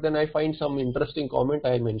avoid, but then I find some interesting comment,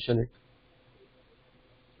 I mention it.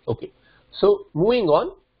 Okay. So moving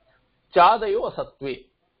on, Chadayo Asatve.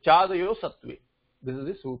 Chadayo Satve. This is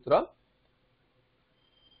the sutra.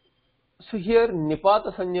 So here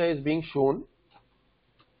Nipata Sanya is being shown.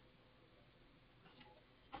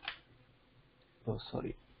 Oh,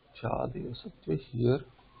 sorry. Chadayo Satve here.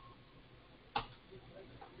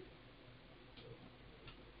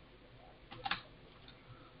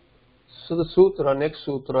 So the sutra, next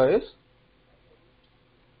sutra is,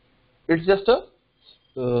 it's just a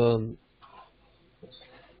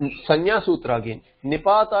Sanya sutra again.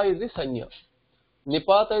 Nipata is the Sanya.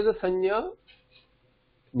 Nipata is a Sanya.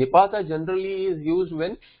 Nipata generally is used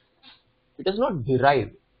when it is not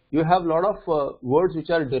derived. You have a lot of words which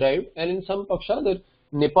are derived, and in some paksha, the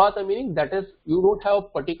Nipata meaning that is, you don't have a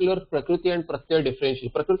particular Prakriti and Pratyaya differentiation.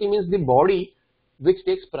 Prakriti means the body which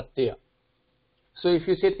takes Pratyaya. So if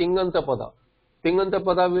you say Tinganta Pada,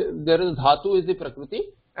 there is Dhatu is the Prakriti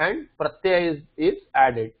and Pratyaya is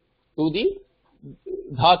added to the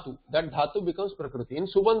Dhatu. That Dhatu becomes Prakriti. In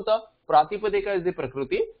Subanta, Pratipadika is the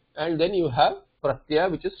Prakriti and then you have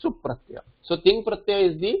Pratyaya which is Supratyaya. So Ting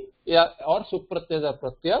Pratyaya is the, or Supratyaya are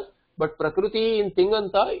Pratyayas, but Prakriti in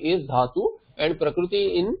Tinganta is Dhatu and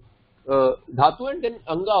Prakriti in Dhatu and then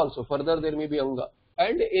Anga also. Further there may be Anga.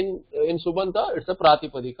 And in Subanta it's a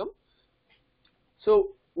Pratipadikam. So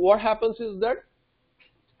what happens is that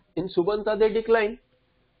in Subanta they decline,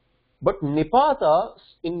 but Nipata,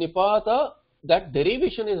 in Nipata that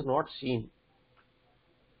derivation is not seen.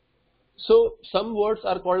 So some words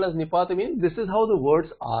are called as Nipata, meaning this is how the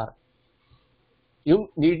words are. You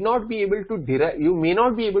need not be able to derive, you may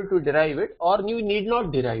not be able to derive it, or you need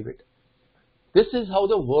not derive it. This is how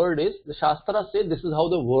the word is. The Shastras say this is how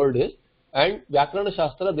the word is, and Vyakarana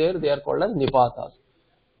Shastra there they are called as Nipatas.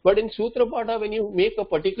 But in Sutrapatha, when you make a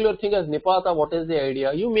particular thing as Nipata, what is the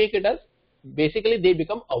idea? You make it as, basically they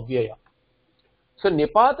become Avyaya. So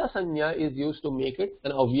Nipata Sanya is used to make it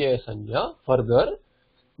an Avyaya Sanya. Further,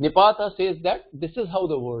 Nipata says that this is how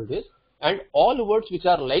the world is, and all words which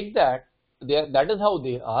are like that, that is how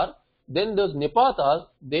they are. Then those Nipatas,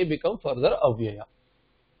 they become further Avyaya.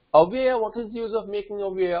 Avyaya, what is the use of making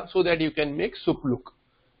Avyaya? So that you can make Supluk.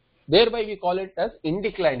 Thereby we call it as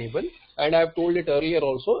indeclinable, and I have told it earlier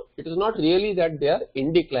also, it is not really that they are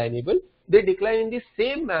indeclinable, they decline in the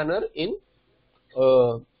same manner in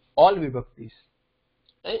all vibhaktis.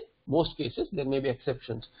 In most cases there may be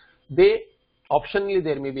exceptions. Optionally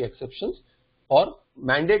there may be exceptions, or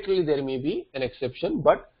mandatorily there may be an exception,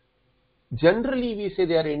 but generally we say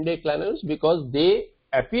they are indeclinables because they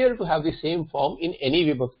appear to have the same form in any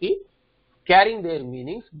vibhakti, carrying their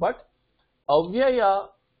meanings, but Avyaya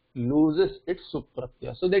loses its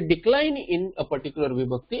supratyaya. So they decline in a particular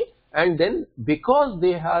vibhakti, and then because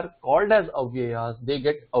they are called as Avyayas, they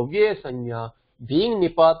get Avyaya Sanya, being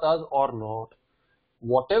Nipatas or not.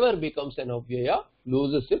 Whatever becomes an Avyaya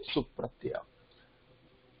loses its supratyaya.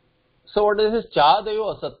 So what is this?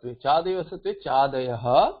 Chadayo asatve. Chadayo asatve.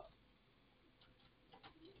 Chadayaha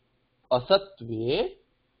asatve.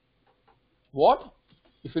 What?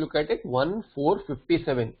 If you look at it,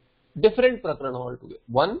 1,457. Different prakarana altogether.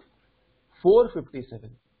 1,457.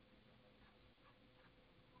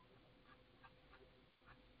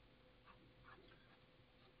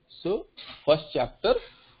 So first chapter,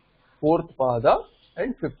 4th pada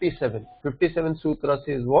and 57. 57 sutra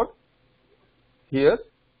says what? Here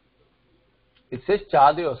it says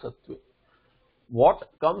Chadayo asatve. What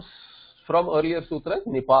comes from earlier sutras?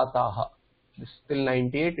 Nipataha. This till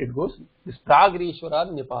 98 it goes. This Pragrishwara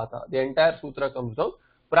Nipata. The entire sutra comes down.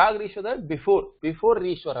 Pragrishwara before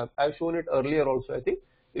Rishwara. I have shown it earlier also, I think.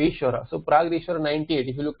 Rishwara. So Pragrishwara 98.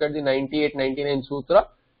 If you look at the 98, 99 sutra,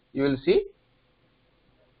 you will see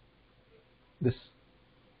this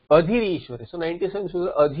Adhirishware. So 97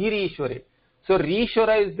 sutra Adhirishware. So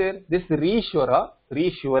Rishwara is there. This Rishware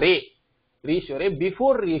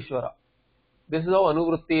before Rishwara. This is how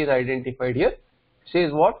Anuvrutti is identified here.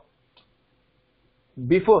 Says what?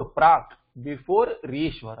 Before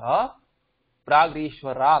Rishwara,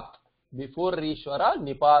 Pragrishwarat, before Rishwara,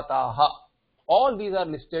 Nipataha. All these are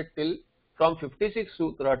listed till from 56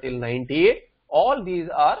 sutra till 98. All these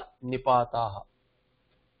are Nipataha.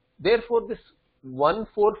 Therefore, this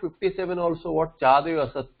 1,457 also what? Chadayo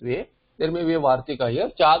asatve. There may be a Vartika here.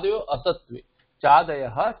 Chadayo asatve.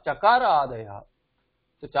 Chadayaha chakara adayaha.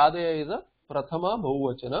 So Chadaya is a Prathama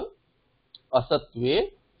Bahuvachana.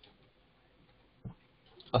 Asatve.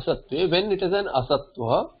 Asatve, when it is an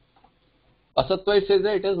asatva, it says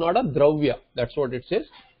that it is not a dravya. That's what it says.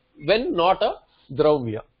 When not a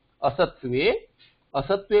dravya.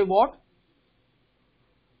 Asatve what?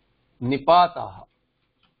 Nipataha.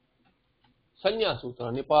 Sanya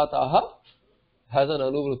Sutra. Nipataha has an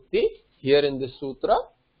anuvrutti here in this sutra,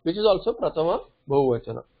 which is also Prathama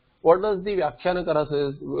Bahuvachana. What does the Vyakhyana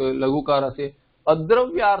says, Lagukara say?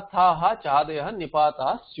 Adravyarthaha chadayaha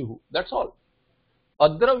nipataha syuhu. That's all.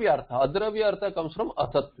 Adravyartha comes from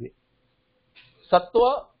asatve.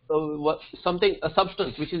 Sattva, something, a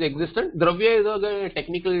substance which is existent. Dravya is a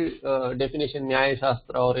technical definition, Nyaya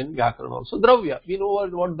Shastra or in Vyakarana also. Dravya, we know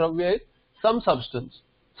what Dravya is. Some substance,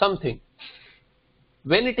 something.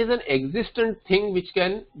 When it is an existent thing which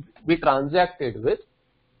can be transacted with,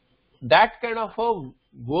 that kind of a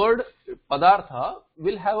word, padartha,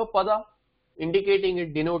 will have a pada, indicating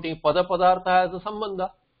it, denoting. Pada padartha has a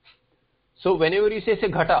sambandha. So whenever you say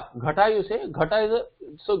ghata you say, ghata is a,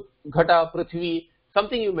 so ghata, prithvi,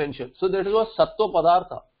 something you mentioned. So that is what sattva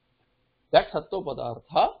padartha. That sattva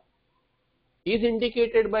padartha is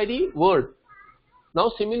indicated by the word. Now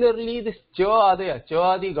similarly this cha adaya,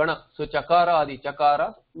 cha adi gana, so chakara adi,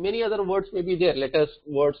 chakara, many other words may be there, letters,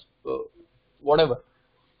 words, whatever.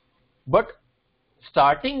 But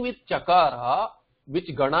starting with chakara, which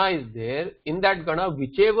gana is there, in that gana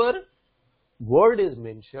whichever word is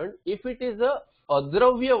mentioned, if it is a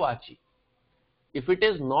adravya vachi, if it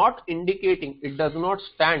is not indicating, it does not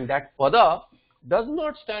stand, that pada does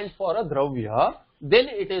not stand for a dravya, then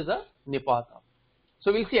it is a nipata.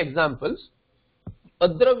 So we'll see examples.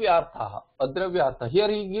 Adravyartha. Here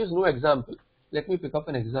he gives no example. Let me pick up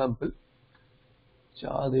an example.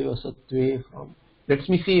 Chadeva Satve from. Let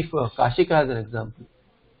me see if Kashika has an example.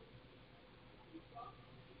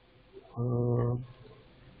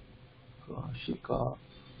 Kashika.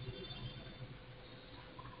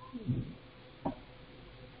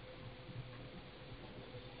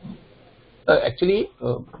 Actually,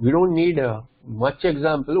 we don't need much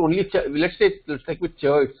example. Only let's stick with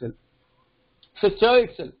cha itself. So cha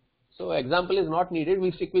itself. So example is not needed.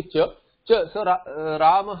 We stick with cha. Cha. So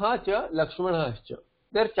Ramaha cha, Lakshmanaha cha.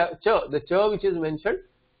 There cha. The cha which is mentioned.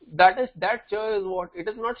 That cha is what? It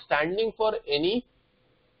is not standing for any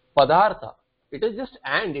padartha. It is just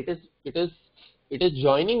and. It is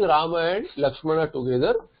joining Rama and Lakshmana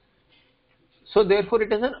together. So therefore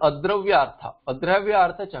it is an adravya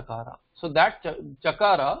artha chakara. So that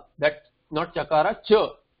chakara, that not chakara,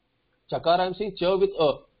 cha. Chakara I am saying cha with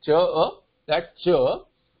a. That cha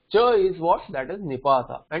is what? That is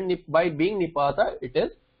nipata. And by being nipata, it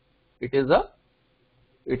is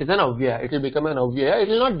an avyaya. It will become an avyaya. It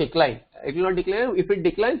will not decline. It will not decline. If it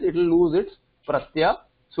declines, it will lose its pratyaya.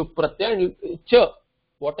 So pratyaya and cha.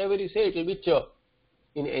 Whatever you say, it will be cha.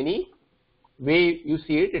 In any way you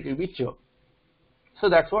see it, it will be cha. So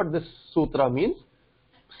that's what this sutra means.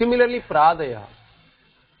 Similarly, pradaya.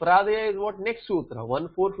 Pradaya is what? Next sutra,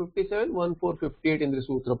 1457, 1458 in the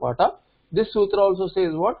sutra pata. This sutra also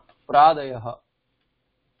says what? Pradaya.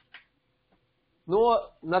 No,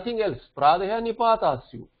 nothing else. Pradaya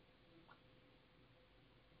nipatasyu.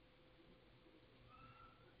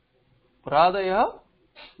 Pradaya,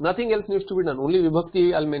 nothing else needs to be done. Only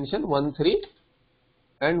vibhakti I'll mention 1, 3.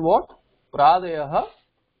 And what? Pradaya.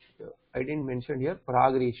 I didn't mention here.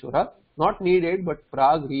 Pragrishwarat. Not needed, but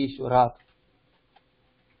Pragrishwarat.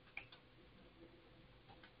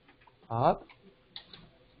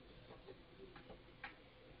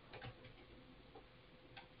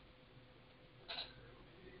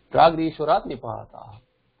 Pragrishwarat nipata.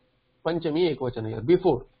 Panchami ekvachana here.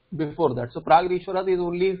 Before that. So Pragrishwarat is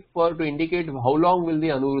only for to indicate how long will the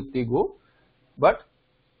anuvritti go. But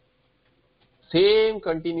same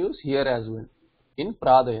continues here as well in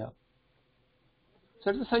Pradaya. So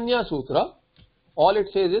it's a Sanya Sutra. All it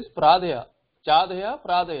says is Pradaya, Chadaya,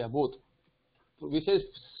 Pradaya, both. We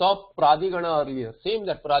saw Pradigana earlier. Same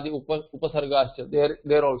that Pradi Upasargascha.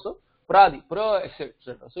 There also Pradi, Pra, etc.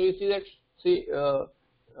 So you see that,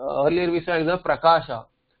 earlier we said the Prakasha.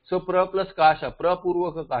 So Pra plus Kasha, Pra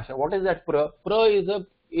Purvaka Kasha. What is that Pra? Pra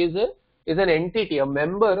is an entity, a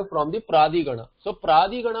member from the Pradigana. So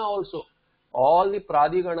Pradigana also, all the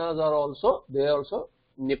Pradiganas are also, they are also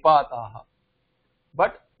Nipataha.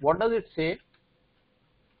 But what does it say?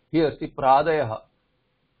 Here, see Pradaya.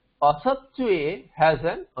 Asatve has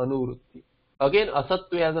an anuvritti. Again,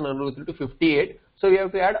 Asatve has an anuvritti to 58. So we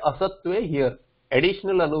have to add Asatve here.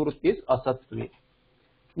 Additional anuvritti is Asatve.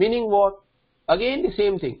 Meaning what? Again the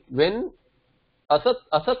same thing. When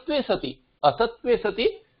Asatve sati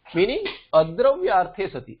meaning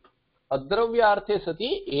Adravyarthe sati. Adravyarthe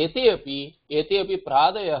sati ete api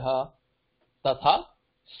Pradaya tatha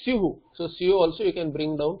Syuhu. So Syuhu also you can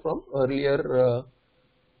bring down from earlier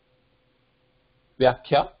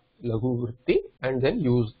Vyakhya, Laghu Vritti, and then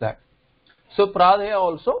use that. So Pradaya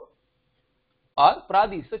also are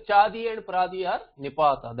Pradi. So Chadi and Pradi are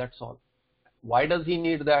Nipata, that's all. Why does he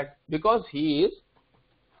need that? Because he is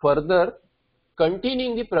further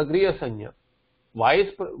continuing the Pragriya Sanya. Why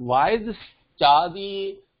is this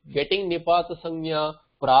Chadi getting Nipata Sanya,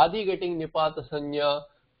 Pradi getting Nipata Sanya,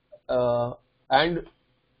 and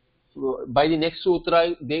by the next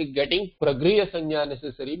sutra they getting Pragriya Sanya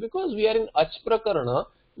necessary? Because we are in Ach Prakarana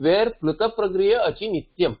where Pluta Pragriya Achi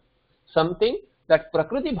Nityam. Something that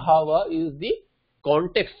Prakriti Bhava is the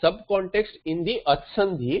context, subcontext in the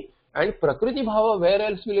AchSandhi, and Prakriti Bhava, where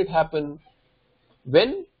else will it happen?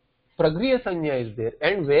 When Pragriya Sanya is there.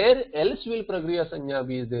 And where else will Pragriya Sanya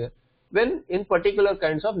be there? When in particular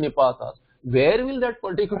kinds of Nipatas. Where will that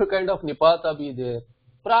particular kind of Nipata be there?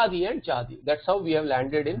 Pradi and Chadi. That's how we have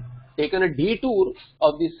landed in, taken a detour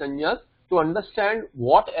of these Sanyas to understand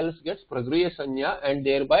what else gets Pragriya Sanya, and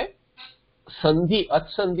thereby Sandhi,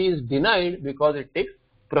 AchSandhi is denied because it takes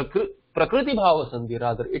Prakriti Bhava Sandhi,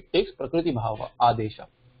 rather it takes Prakriti Bhava Adesha.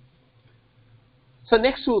 So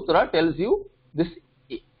next sutra tells you this,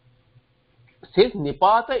 says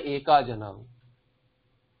Nipata Eka Janam.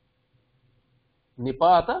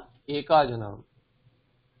 Nipata Eka Janam.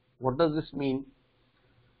 What does this mean?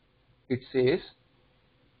 It says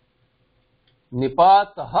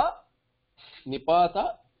Nipata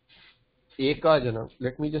Eka Janam.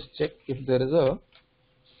 Let me just check if there is a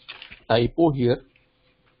typo here.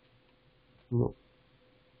 No.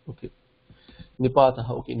 Okay. Nipataha.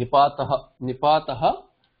 Okay. Nipataha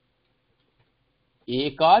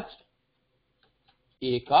Ekach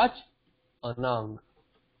Anang.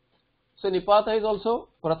 So Nipata is also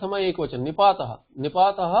Prathama Ekvachan.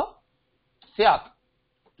 Nipataha Syat.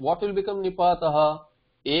 What will become Nipataha?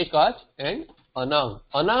 Ekach and Anang.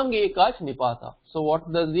 Anang Ekach Nipata. So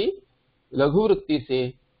what does the लघु वृत्ति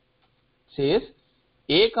से says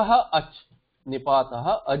एकः अच्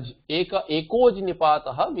निपातः अज echoes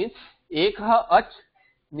निपातः means एकः अच्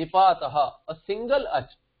निपातः, a single ach,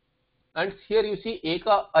 and here you see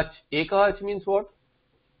eka ach means what?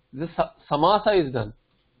 This samasa is done.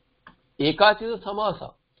 Ekach is a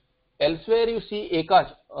samasa. Elsewhere you see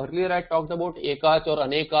ekach. Earlier I talked about ekach or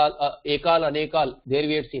anekal, ekal anekal. There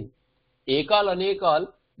we had seen ekal anekal.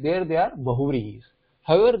 There they are bahuris.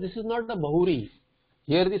 However, this is not the bahuri.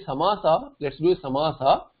 Here the samasa. Let's do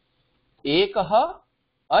samasa. Ekah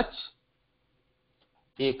ach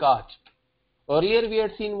ekach. Earlier we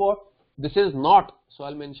had seen what? This is not. So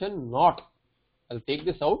I'll mention not. I'll take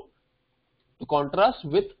this out to contrast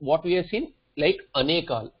with what we have seen like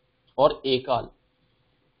anekal or ekal.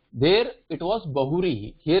 There it was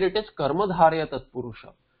bahuri. Here it is karmadharya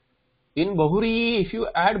tatpurusha. In bahuri, if you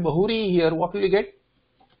add bahuri here, what will you get?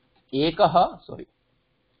 Ekah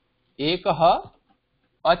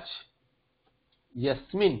ach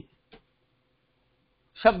yasmin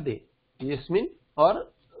shabde. Yasmin or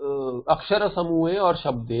अक्षर समूहे और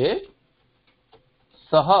शब्दे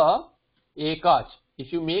सह एकाच.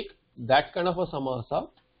 If you make that kind of a samasa,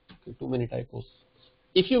 okay, too many typos.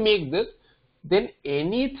 If you make this, then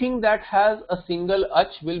anything that has a single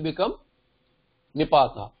ach will become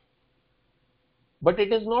nipata. But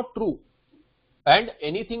it is not true. And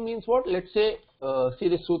anything means what? Let's say, see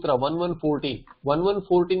this sutra 1114.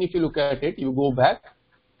 1114, if you look at it, you go back.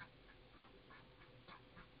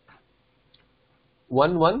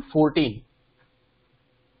 1114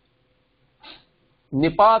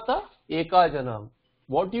 Nipata Ekajanam.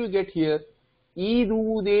 What do you get here?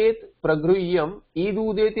 Idudet Pragruyam.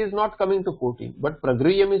 Idudet is not coming to 14, but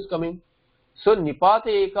Pragruyam is coming. So Nipata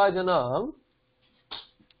Ekajanam,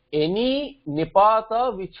 any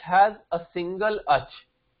Nipata which has a single ach,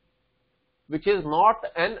 which is not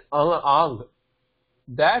an ang,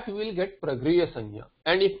 that will get Pragriya Sanya.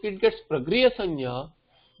 And if it gets Pragriya Sanya,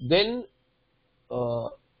 then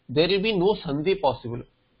there will be no sandhi possible.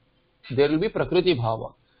 There will be prakriti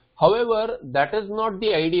bhava. However, that is not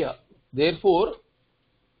the idea. Therefore,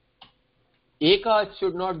 ekach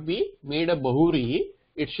should not be made a bahuri.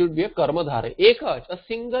 It should be a karmadhara. Ekach, a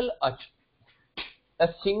single ach. A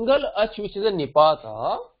single ach which is a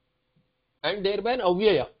nipata and thereby an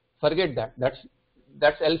avyaya. Forget that.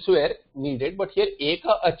 That's elsewhere needed. But here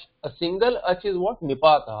eka ach, a single ach is what?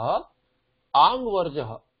 Nipata. Ang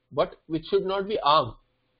varjaha. But which should not be ang.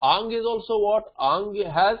 Ang is also what? Ang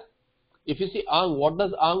has, if you see ang, what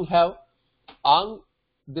does ang have? Ang,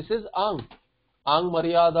 this is ang. Ang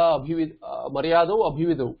maryada maryado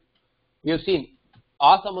abhivido. We have seen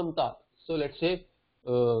asamanta. So let's say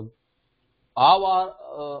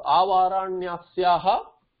avaranyasyaha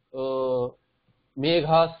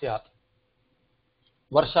megha syat.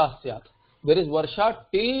 Varsha syat. There is varsha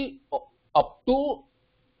till up to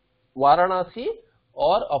Varanasi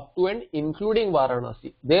or up to and including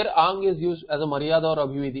Varanasi. There ang is used as a maryada or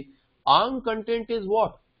abhividi. Ang content is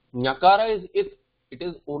what? Nyakara is it. It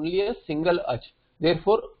is only a single ach.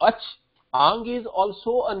 Therefore, ach, ang is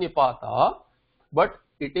also a nipata, but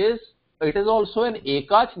it is also an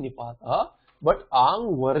ekach nipata, but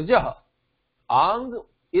ang varjaha. Ang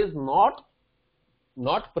is not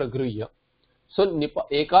pragriya. So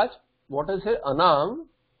ekach, what is it? Anang.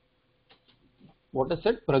 What is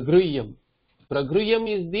it? Pragriyam. Pragriyam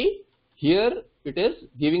is the, here it is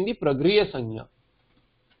giving the Pragriya Sanya.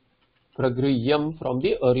 Pragriyam from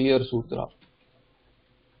the earlier sutra.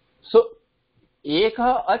 So,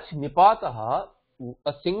 Eka ach nipataha,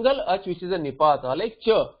 a single ach which is a nipata like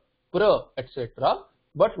cha, pra, etc.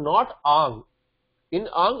 but not ang. In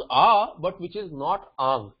ang, a, but which is not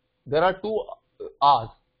ang. There are two as.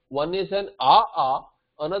 One is an a,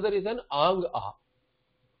 another is an ang a.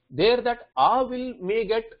 There that a may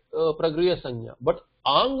get Pragriya Sanya, but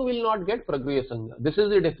ang will not get Pragriya Sanya. This is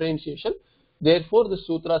the differentiation. Therefore, the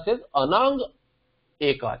sutra says anang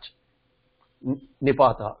ekach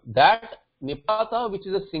nipata. That nipata which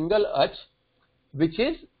is a single ach, which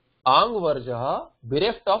is ang varjaha,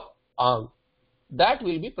 bereft of ang, that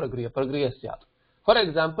will be Pragriya Syat. For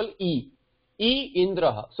example, E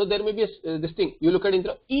Indraha. So there may be this thing. You look at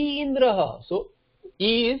Indra, E Indraha. So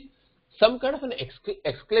E is some kind of an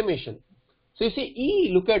exclamation. So you say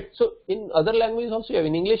E, look at, so in other languages also you have,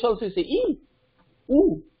 in English also you say E,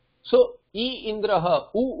 U. So E Indraha,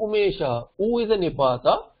 U Umesha, U is a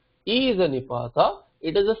nipata, E is a nipata,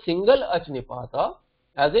 it is a single ach nipata,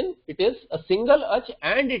 as in it is a single ach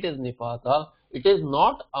and it is nipata, it is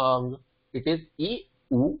not ang, it is E,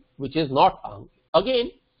 U, which is not ang.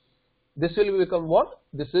 Again, this will become what?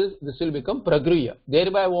 This will become Pragriya.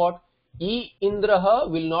 Thereby what? E Indraha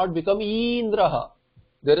will not become E Indraha.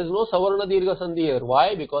 There is no Savarna Dirgha Sandhi here.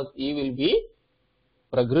 Why? Because E will be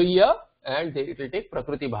Pragrihya and it will take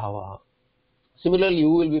Prakriti Bhava. Similarly,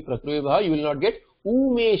 U will be Prakriti Bhava, you will not get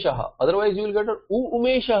Umeshaha. Otherwise, you will get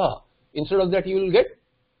Umeshaha. Instead of that, you will get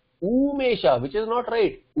Umesha, which is not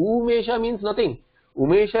right. Umesha means nothing.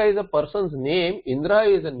 Umesha is a person's name, Indra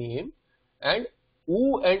is a name, and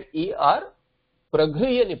U and E are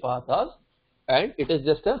Pragrihya Nipatas, and it is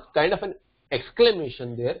just a kind of an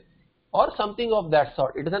exclamation there or something of that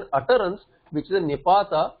sort. It is an utterance which is a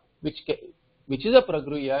Nipata which is a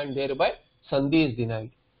Pragrihya, and thereby Sandhi is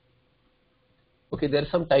denied. Okay, there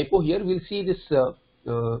is some typo here. We'll see this.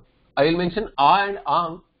 I will mention A and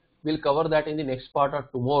Ang. We'll cover that in the next part or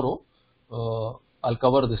tomorrow. I'll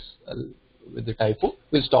cover this with the typo.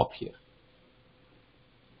 We'll stop here.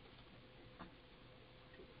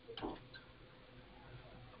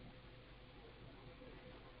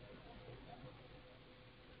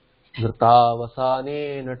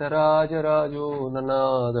 Nrtavasane natarajarajo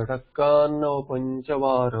nanadhatakkannav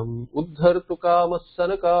panchavaram uddhartu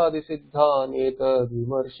kamassanakadi siddhan etad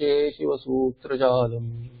vimarshe shiva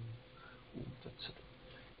sutrajalam.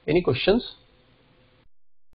 Any questions?